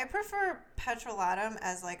I prefer petrolatum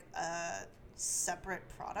as like a separate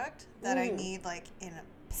product that I need like in a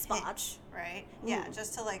Spot. pinch, right? Yeah,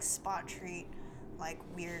 just to like spot treat like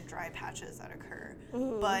weird dry patches that occur.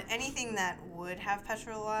 But anything that would have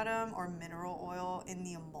petrolatum or mineral oil in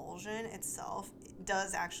the emulsion itself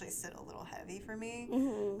does actually sit a little heavy for me.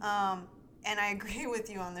 And I agree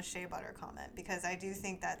with you on the shea butter comment, because I do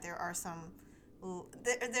think that there are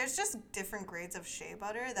there's just different grades of shea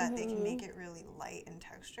butter that they can make it really light in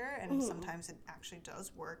texture, and sometimes it actually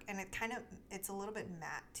does work, and it's a little bit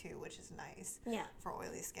matte too, which is nice for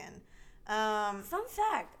oily skin. Fun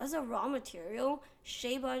fact, as a raw material,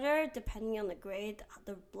 shea butter, depending on the grade,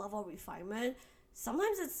 the level of refinement,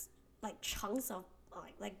 sometimes it's like chunks of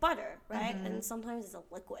like butter, right? And sometimes it's a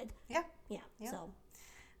liquid. Yeah. So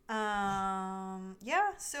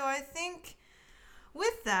So I think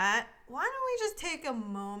with that, why don't we just take a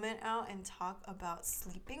moment out and talk about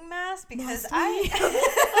sleeping masks, because that's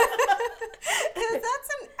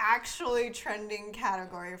an actually trending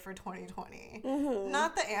category for 2020,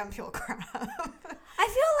 not the ampule crap. I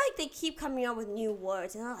feel like they keep coming up with new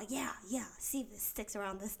words, and I'm like, yeah, see if this sticks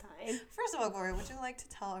around this time. First of all, Gloria, would you like to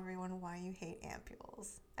tell everyone why you hate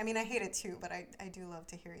ampules? I mean, I hate it too, but I do love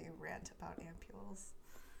to hear you rant about ampules.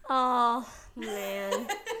 Oh, man.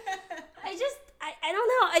 I don't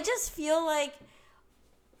know. I just feel like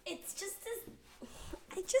it's just this.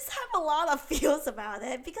 I just have a lot of feels about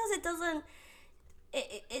it because it doesn't.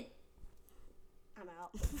 I'm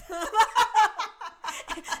out.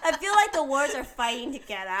 I feel like the words are fighting to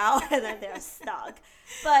get out and then they're stuck.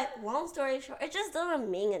 But long story short, it just doesn't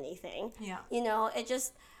mean anything. Yeah. You know, it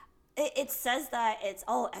says that it's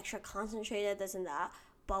extra concentrated, this and that.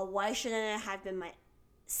 But why shouldn't it have been my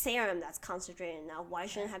serum that's concentrated now? Why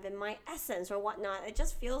shouldn't it have been my essence or whatnot? It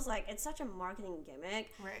just feels like it's such a marketing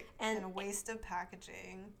gimmick, right? And a waste of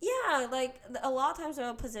packaging. Yeah, like a lot of times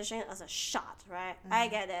they'll position it as a shot, right? I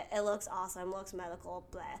get it, it looks awesome, looks medical,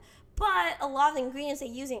 blah, but a lot of the ingredients they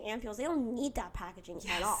use in ampules, they don't need that packaging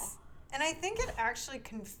at all. And I think it actually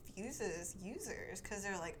confuses users because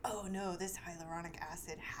they're like, oh no, this hyaluronic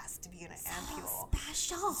acid has to be in an ampule.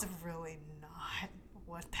 Special. It's really not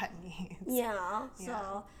what that means. Yeah,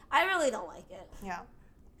 so I really don't like it. Yeah.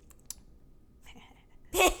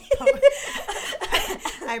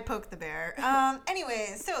 I poked the bear.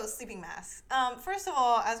 Anyway, so sleeping masks. First of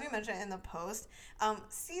all, as we mentioned in the post,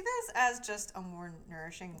 see this as just a more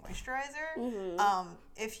nourishing moisturizer.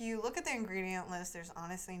 If you look at the ingredient list, there's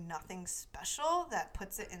honestly nothing special that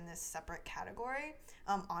puts it in this separate category.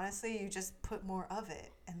 Honestly, you just put more of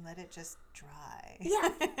it and let it just dry. Yeah.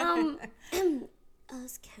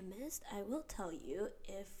 As chemist, I will tell you,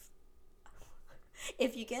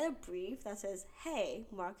 if you get a brief that says, hey,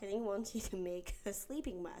 marketing wants you to make a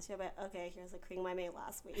sleeping mask, you're like, okay, here's the cream I made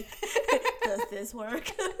last week. Does this work?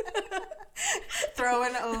 Throw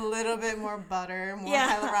in a little bit more butter, more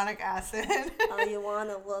hyaluronic acid. Oh, you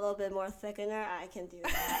want a little bit more thickener? I can do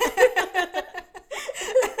that.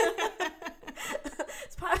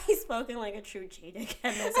 It's probably spoken like a true jaded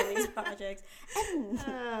chemist in these projects.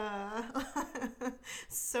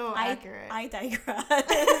 So accurate. I digress.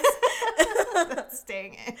 That's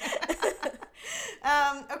staying in.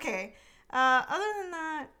 Okay. Other than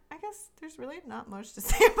that, I guess there's really not much to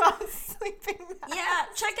say about sleeping mask. Yeah,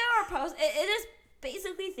 check out our post. It is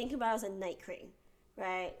basically think about it as a night cream,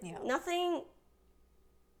 right? Yeah. Nothing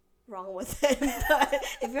wrong with it, but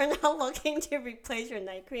if you're not looking to replace your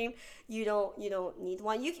night cream, you don't need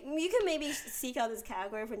one. You can maybe seek out this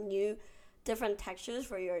category for new different textures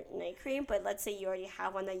for your night cream, but let's say you already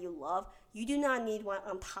have one that you love, you do not need one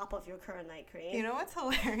on top of your current night cream. You know what's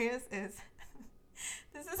hilarious is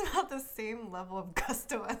this is about the same level of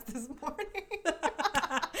gusto as this morning.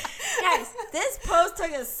 Guys, this post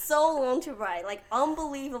took us so long to write. Like,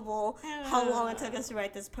 unbelievable how long it took us to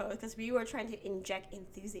write this post because we were trying to inject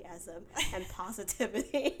enthusiasm and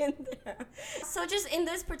positivity in there. So just in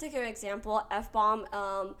this particular example, F-bomb,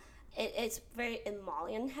 it's very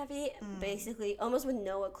emollient heavy, basically almost with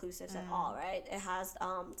no occlusives at all, right? It has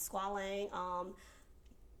squalane,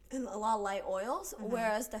 and a lot of light oils,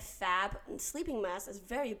 whereas the Fab sleeping mask is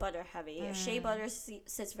very butter heavy. Shea butter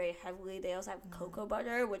sits very heavily. They also have cocoa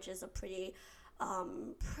butter, which is a pretty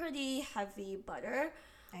heavy butter.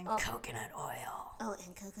 And coconut oil. Oh,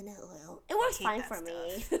 and coconut oil. It works fine for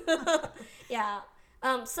me. Yeah.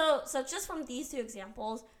 So just from these two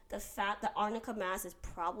examples, the Arnica mask is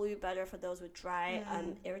probably better for those with dry,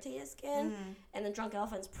 irritated skin, and the Drunk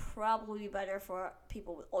Elephant is probably better for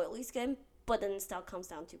people with oily skin. But then it still comes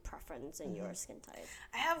down to preference and your skin type.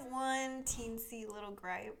 I have one teensy little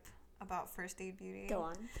gripe about First Aid Beauty. Go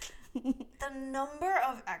on. The number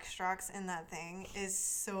of extracts in that thing is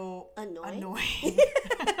so annoying.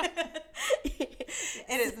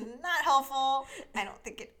 It is not helpful. I don't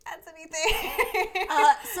think it adds anything.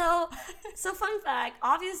 So fun fact,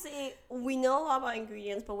 obviously we know a lot about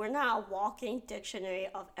ingredients, but we're not a walking dictionary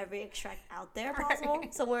of every extract out there possible.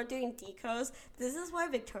 Right. So we're doing decodes. This is why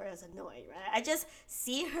Victoria's annoying, right? I just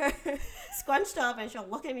see her scrunched up and she'll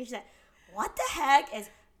look at me and she's like, what the heck is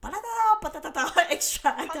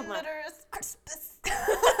extract? Polymetallic crispus. I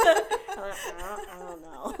don't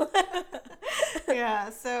know. Yeah,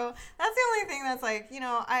 so that's the only thing that's like,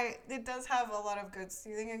 it does have a lot of good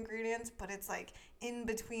soothing ingredients, but it's like in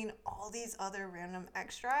between all these other random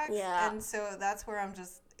extracts. Yeah. And so that's where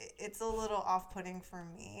it's a little off-putting for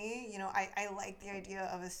me. I like the idea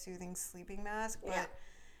of a soothing sleeping mask, but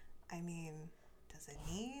I mean, does it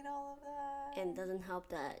need all of that? And doesn't help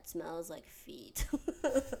that it smells like feet.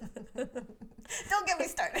 Don't get me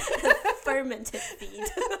started. Fermented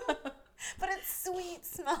feet. But it's sweet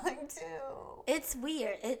smelling too. It's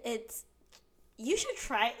weird. It's you should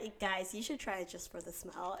try it, guys. You should try it just for the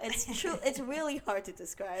smell. It's true. It's really hard to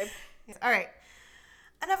describe. All right.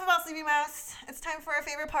 Enough about sleeping masks. It's time for our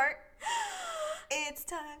favorite part. It's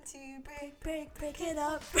time to break it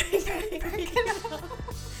up. Break it up.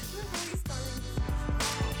 We're really starting.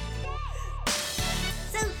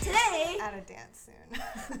 So today, add a dance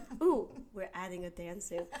soon. Ooh, we're adding a dance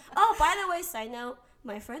soon. Oh, by the way, side note,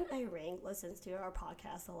 my friend Irene listens to our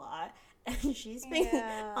podcast a lot, and she's been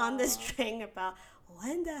on this train about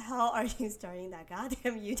when the hell are you starting that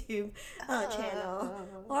goddamn YouTube channel?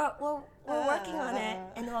 We're working on it,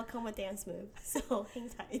 and it'll come with dance move. So hang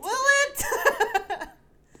tight. Will it?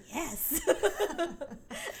 Yes.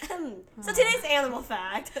 So today's animal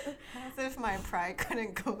fact. As if my pride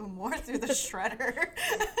couldn't go more through the shredder.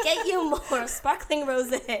 Get you more sparkling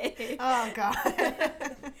rosé. Oh God.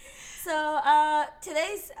 So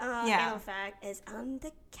today's animal fact is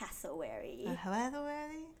the cassowary. A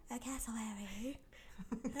cassowary? A cassowary.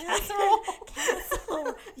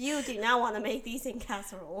 Casserole. You do not want to make these in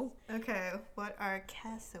casserole. Okay, what are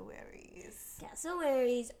cassowaries?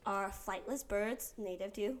 Cassowaries are flightless birds,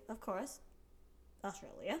 native to, of course,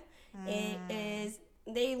 Australia.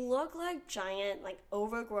 They look like giant, like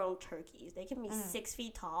overgrown turkeys. They can be 6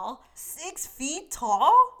 feet tall. 6 feet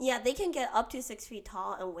tall? Yeah, they can get up to 6 feet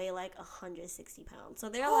tall and weigh like 160 pounds. So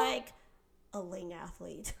they're like a ling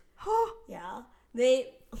athlete. Yeah.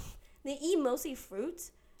 They eat mostly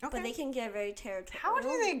fruits, but they can get very territorial. How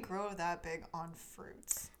do they grow that big on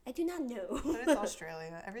fruits? I do not know. But it's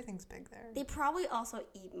Australia. Everything's big there. They probably also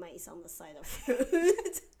eat mice on the side of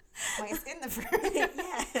fruit. Mice in the fruit?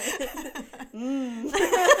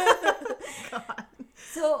 God.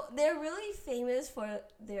 So they're really famous for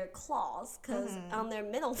their claws because on their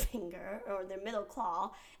middle finger or their middle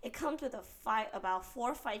claw, it comes with about 4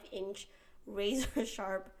 or 5 inch razor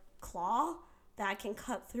sharp claw that can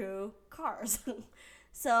cut through cars.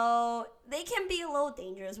 So they can be a little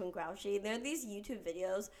dangerous when grouchy. There are these YouTube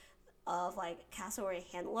videos of like cassowary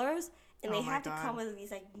handlers, and they Oh my have to God. come with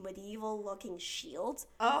these like medieval looking shields.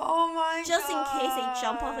 Oh my Just God. in case they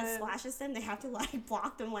jump off and slashes them, they have to like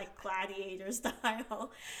block them like gladiator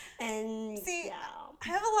style. And See, yeah. I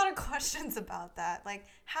have a lot of questions about that. Like,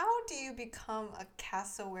 how do you become a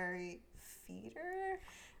cassowary feeder?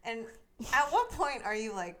 And at what point are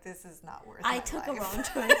you like, this is not worth I my took life? a wrong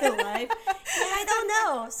turn in life. Yeah, I don't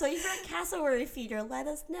know. So if you're a cassowary feeder, let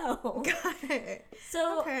us know. Got it.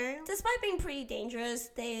 So Okay. despite being pretty dangerous,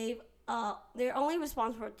 they're only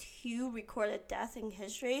responsible for 2 recorded deaths in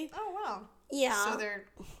history. Oh, wow. Yeah. So they're,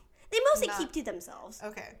 They mostly not- keep to themselves.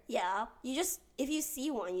 okay. Yeah, you just if you see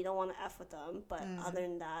one, you don't want to f with them. But other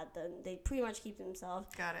than that, then they pretty much keep to themselves.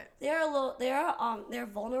 Got it. They're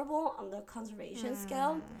vulnerable on the conservation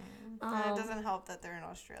scale. And it doesn't help that they're in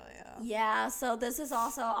Australia. Yeah, so this is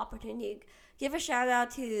also an opportunity to give a shout out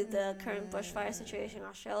to the current bushfire situation in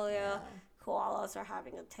Australia. Koalas are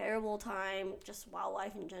having a terrible time. Just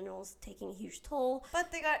wildlife in general is taking a huge toll.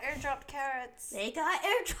 But they got airdropped carrots. They got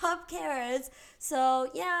airdrop carrots. So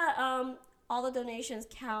yeah, all the donations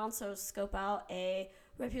count. So scope out a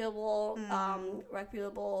reputable,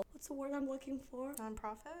 what's the word I'm looking for?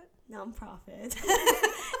 Nonprofit.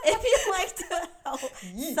 If you'd like to help,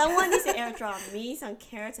 someone needs to airdrop me some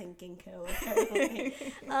carrots and ginkgo. Apparently.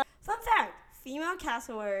 Fun fact: female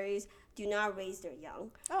cassowaries do not raise their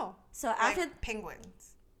young. Oh. So Like after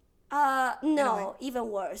penguins. no, even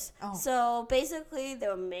worse. Oh. So basically,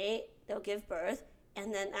 they'll mate, they'll give birth,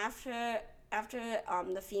 and then after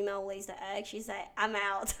the female lays the egg, she's like, I'm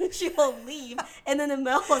out. She will leave, and then the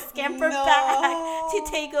male will scamper back to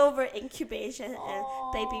take over incubation and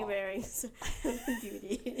baby rearing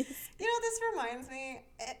duties. You know, this reminds me,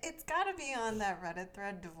 it's got to be on that Reddit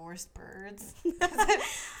thread, Divorced Birds. 'Cause it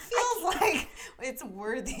feels like it's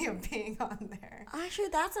worthy of being on there. Actually,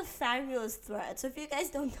 that's a fabulous thread. So if you guys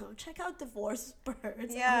don't know, check out Divorced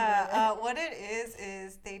Birds. Yeah, what it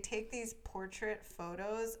is they take these portrait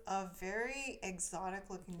photos of very exotic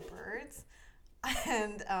looking birds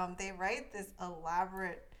and they write this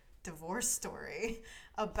elaborate divorce story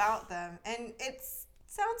about them. And it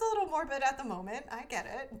sounds a little morbid at the moment, I get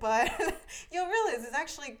it, but you'll realize it's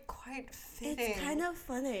actually quite fitting. It's kind of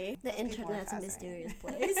funny. The People are internet's a fascinating. mysterious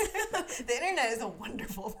place. The internet is a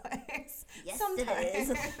wonderful place. Yes, Sometimes. it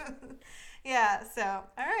is. Yeah, so,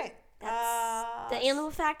 all right. That's the animal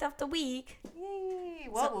fact of the week. Yay!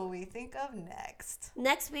 What will we think of next?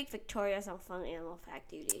 Next week, Victoria's on fun animal fact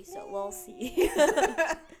duty, so we'll see.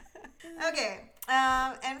 Okay,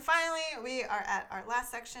 and finally, we are at our last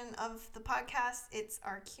section of the podcast. It's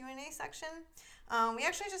our Q&A section. We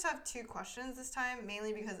actually just have 2 questions this time,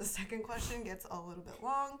 mainly because the second question gets a little bit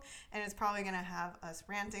long, and it's probably going to have us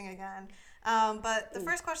ranting again. But the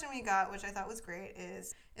first question we got, which I thought was great,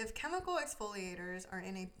 is if chemical exfoliators are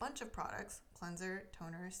in a bunch of products, cleanser,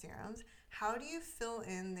 toner, serums, how do you fill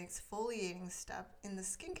in the exfoliating step in the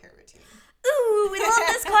skincare routine? Ooh, we love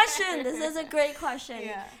this question. This is a great question.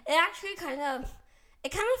 Yeah. It actually kind of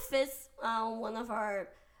fits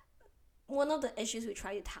one of the issues we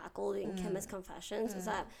try to tackle in Chemist Confessions is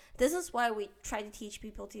that this is why we try to teach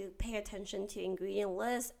people to pay attention to ingredient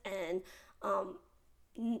lists and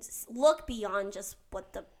look beyond just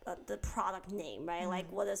what the product name, right?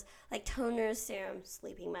 Like what is like toner, serum,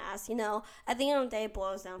 sleeping mask. You know, at the end of the day, it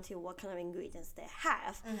boils down to what kind of ingredients they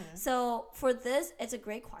have. So for this, it's a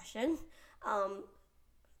great question.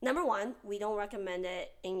 Number one, we don't recommend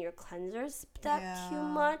it in your cleanser step too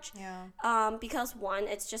much. Yeah. Because one,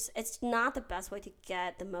 it's not the best way to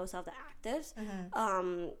get the most of the actives.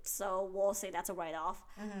 So we'll say that's a write-off.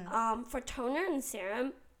 For toner and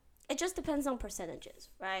serum, it just depends on percentages,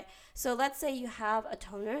 right? So let's say you have a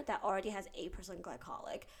toner that already has 8%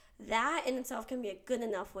 glycolic. That in itself can be a good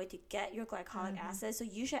enough way to get your glycolic acid. So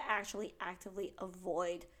you should actually actively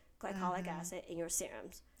avoid glycolic acid in your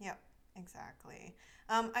serums. Yep, exactly.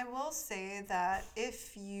 I will say that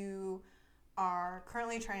if you are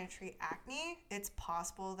currently trying to treat acne, it's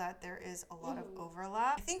possible that there is a lot of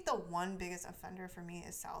overlap. I think the one biggest offender for me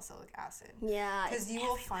is salicylic acid. Yeah. Because you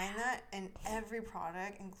will find that in every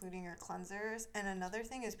product, including your cleansers. And another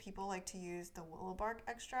thing is people like to use the willow bark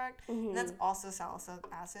extract. And that's also salicylic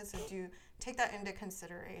acid. So do take that into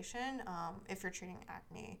consideration if you're treating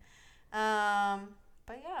acne.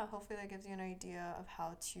 But yeah, hopefully that gives you an idea of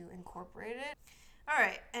how to incorporate it. All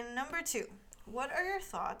right, and number 2. What are your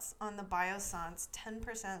thoughts on the Biossance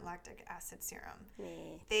 10% lactic acid serum?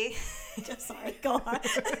 They Just sorry, go on.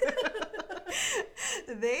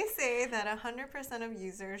 They say that 100% of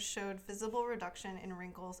users showed visible reduction in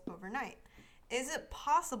wrinkles overnight. Is it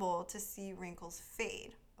possible to see wrinkles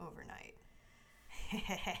fade overnight?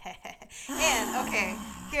 And okay,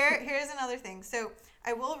 here's another thing. So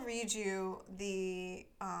I will read you the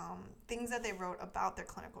things that they wrote about their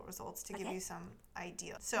clinical results to give you some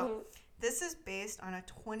idea. So this is based on a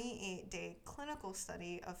 28-day clinical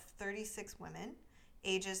study of 36 women,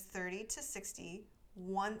 ages 30 to 60,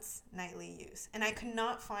 once nightly use. And I could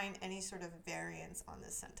not find any sort of variance on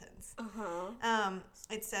this sentence.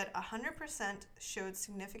 It said 100% showed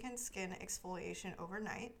significant skin exfoliation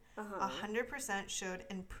overnight. 100% showed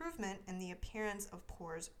improvement in the appearance of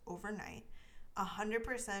pores overnight.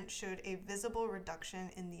 100% showed a visible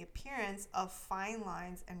reduction in the appearance of fine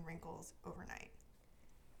lines and wrinkles overnight.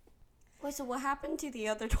 Wait, so what happened to the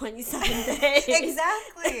other 27 days?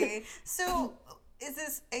 Exactly. So is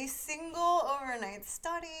this a single overnight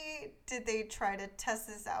study? Did they try to test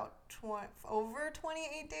this out over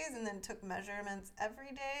 28 days and then took measurements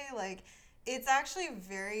every day? Like, it's actually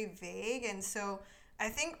very vague. And so I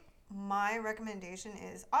think my recommendation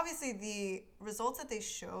is, obviously the results that they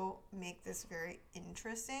show make this very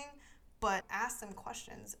interesting, but ask them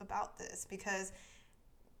questions about this, because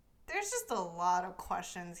there's just a lot of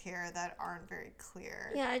questions here that aren't very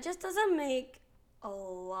clear. Yeah, it just doesn't make a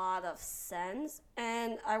lot of sense.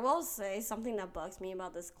 And I will say something that bugs me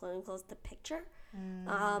about this clinical is the picture.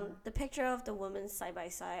 The picture of the women side by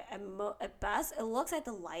side, and at best, it looks like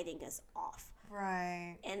the lighting is off.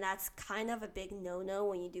 Right. And that's kind of a big no-no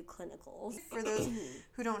when you do clinicals. For those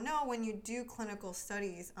who don't know, when you do clinical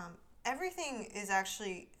studies, everything is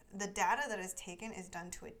actually, the data that is taken is done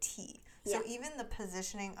to a T. So even the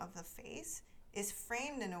positioning of the face is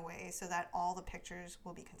framed in a way so that all the pictures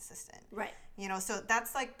will be consistent. Right. You know, so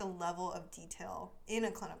that's like the level of detail in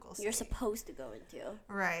a clinical study. You're supposed to go into.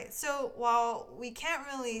 Right. So while we can't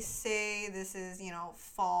really say this is,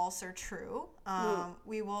 false or true,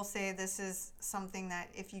 we will say this is something that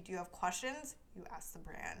if you do have questions, you ask the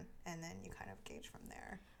brand and then you kind of gauge from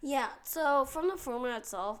there. Yeah. So from the formula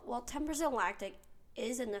itself, while 10% lactic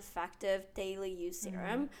is an effective daily use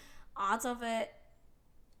serum, odds of it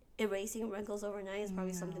erasing wrinkles overnight is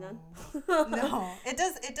probably something done. No, it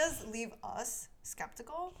does leave us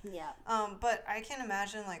skeptical. Yeah. But I can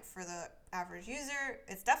imagine, like, for the average user,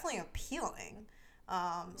 it's definitely appealing.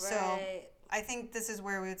 So I think this is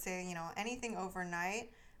where we would say, anything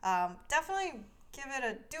overnight, definitely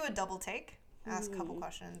do a double take, ask a couple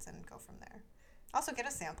questions, and go from there. Also, get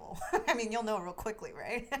a sample. I mean, you'll know real quickly,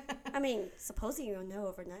 right? I mean, supposing you'll know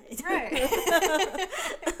overnight. Right.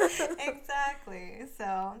 Exactly.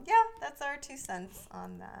 So, yeah, that's our 2 cents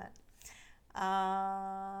on that.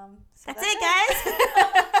 That's it, guys.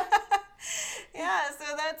 Yeah,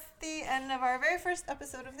 so that's the end of our very first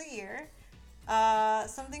episode of the year.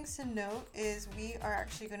 Some things to note is we are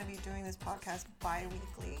actually going to be doing this podcast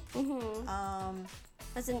bi-weekly.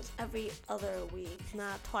 As in every other week,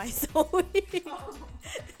 not twice a week.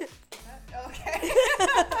 Okay.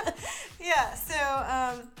 Yeah, so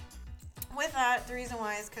with that, the reason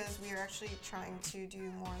why is because we are actually trying to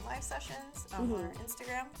do more live sessions on our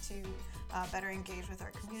Instagram to better engage with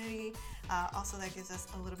our community. Also, that gives us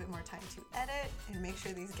a little bit more time to edit and make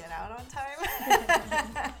sure these get out on time.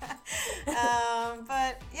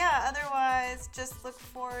 But yeah, otherwise, just look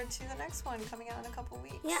forward to the next one coming out in a couple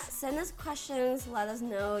weeks. Yeah, send us questions. Let us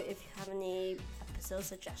know if you have any episode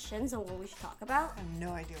suggestions on what we should talk about. I have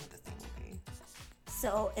no idea what the thing will be.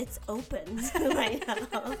 So it's open right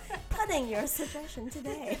now. Put in your suggestion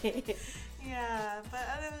today. Yeah, but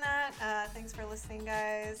other than that, thanks for listening,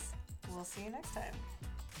 guys. We'll see you next time.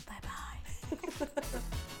 Bye-bye.